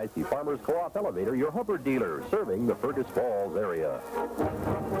supplies, see Farmers Co-op Elevator, your Hubbard dealer, serving the Fergus Falls area.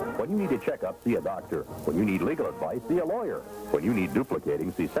 When you need a checkup, see a doctor. When you need legal advice, see a lawyer. When you need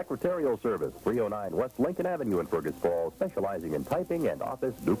duplicating, see Secretarial Service, 309 West Lincoln Avenue in Fergus Falls, specializing in typing and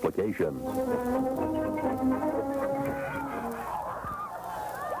office duplications.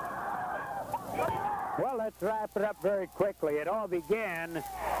 Well, let's wrap it up very quickly. It all began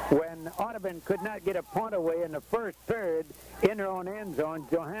when Audubon could not get a punt away in the first period in their own end zone.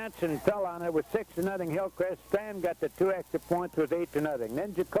 Johansson fell on it with 6-0 Hillcrest. Strand got the 2 extra points with 8-0.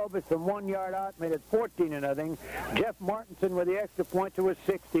 Then Jacobus from 1 yard out made it 14-0. Jeff Martinson with the extra points, it was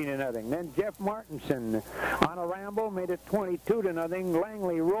 16-0. Then Jeff Martinson on a ramble made it 22-0.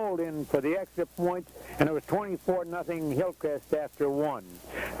 Langley rolled in for the extra points, and it was 24-0 Hillcrest after 1.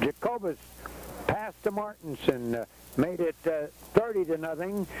 Jacobus pass to Martinson, made it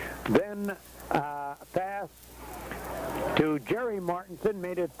 30-0. Then pass to Jerry Martinson,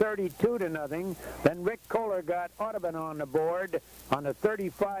 made it 32-0. Then Rick Kohler got Audubon on the board on a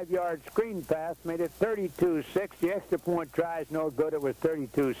 35-yard screen pass, made it 32-6. The extra point try is no good. It was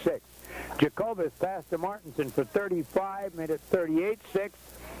 32-6. Jacobus passed to Martinson for 35, made it 38-6.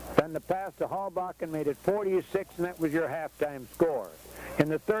 Then the pass to Hallbachen made it 46, and that was your halftime score. In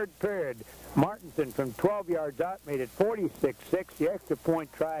the third period, Martinson from 12 yards out made it 46-6. The extra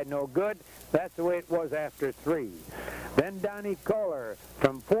point tried no good. That's the way it was after 3. Then Donnie Kohler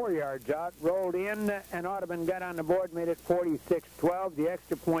from 4 yards out rolled in, and Audubon got on the board, made it 46-12. The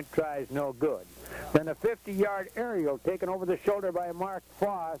extra point tries no good. Then a 50-yard aerial taken over the shoulder by Mark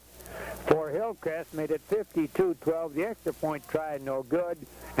Foss for Hillcrest made it 52-12. The extra point tried no good.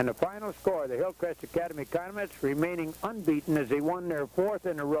 And the final score, the Hillcrest Academy Comets remaining unbeaten as they won their 4th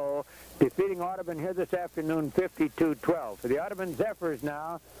in a row, defeating Audubon here this afternoon 52-12. For the Audubon Zephyrs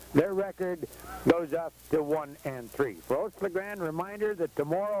now, their record goes up to 1-3. For Oats LeGrand, reminder that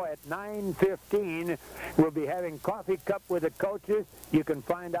tomorrow at 9:15 we'll be having coffee cup with the coaches. You can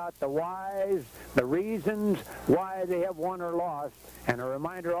find out the whys, the reasons why they have won or lost. And a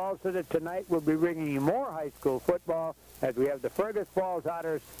reminder also that tonight we'll be bringing you more high school football as we have the Fergus Falls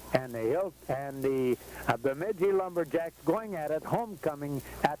Otters and the Bemidji Lumberjacks going at it, homecoming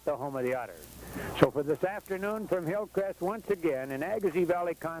at the home of the Otters. So for this afternoon from Hillcrest, once again, in Agassiz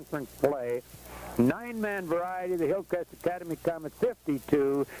Valley Conference play, 9-man variety, the Hillcrest Academy Comets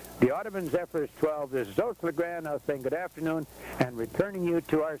 52, the Audubon Zephyrs 12. This is Oats LeGrand now saying good afternoon and returning you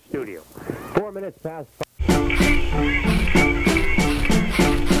to our studio. 4 minutes past 5.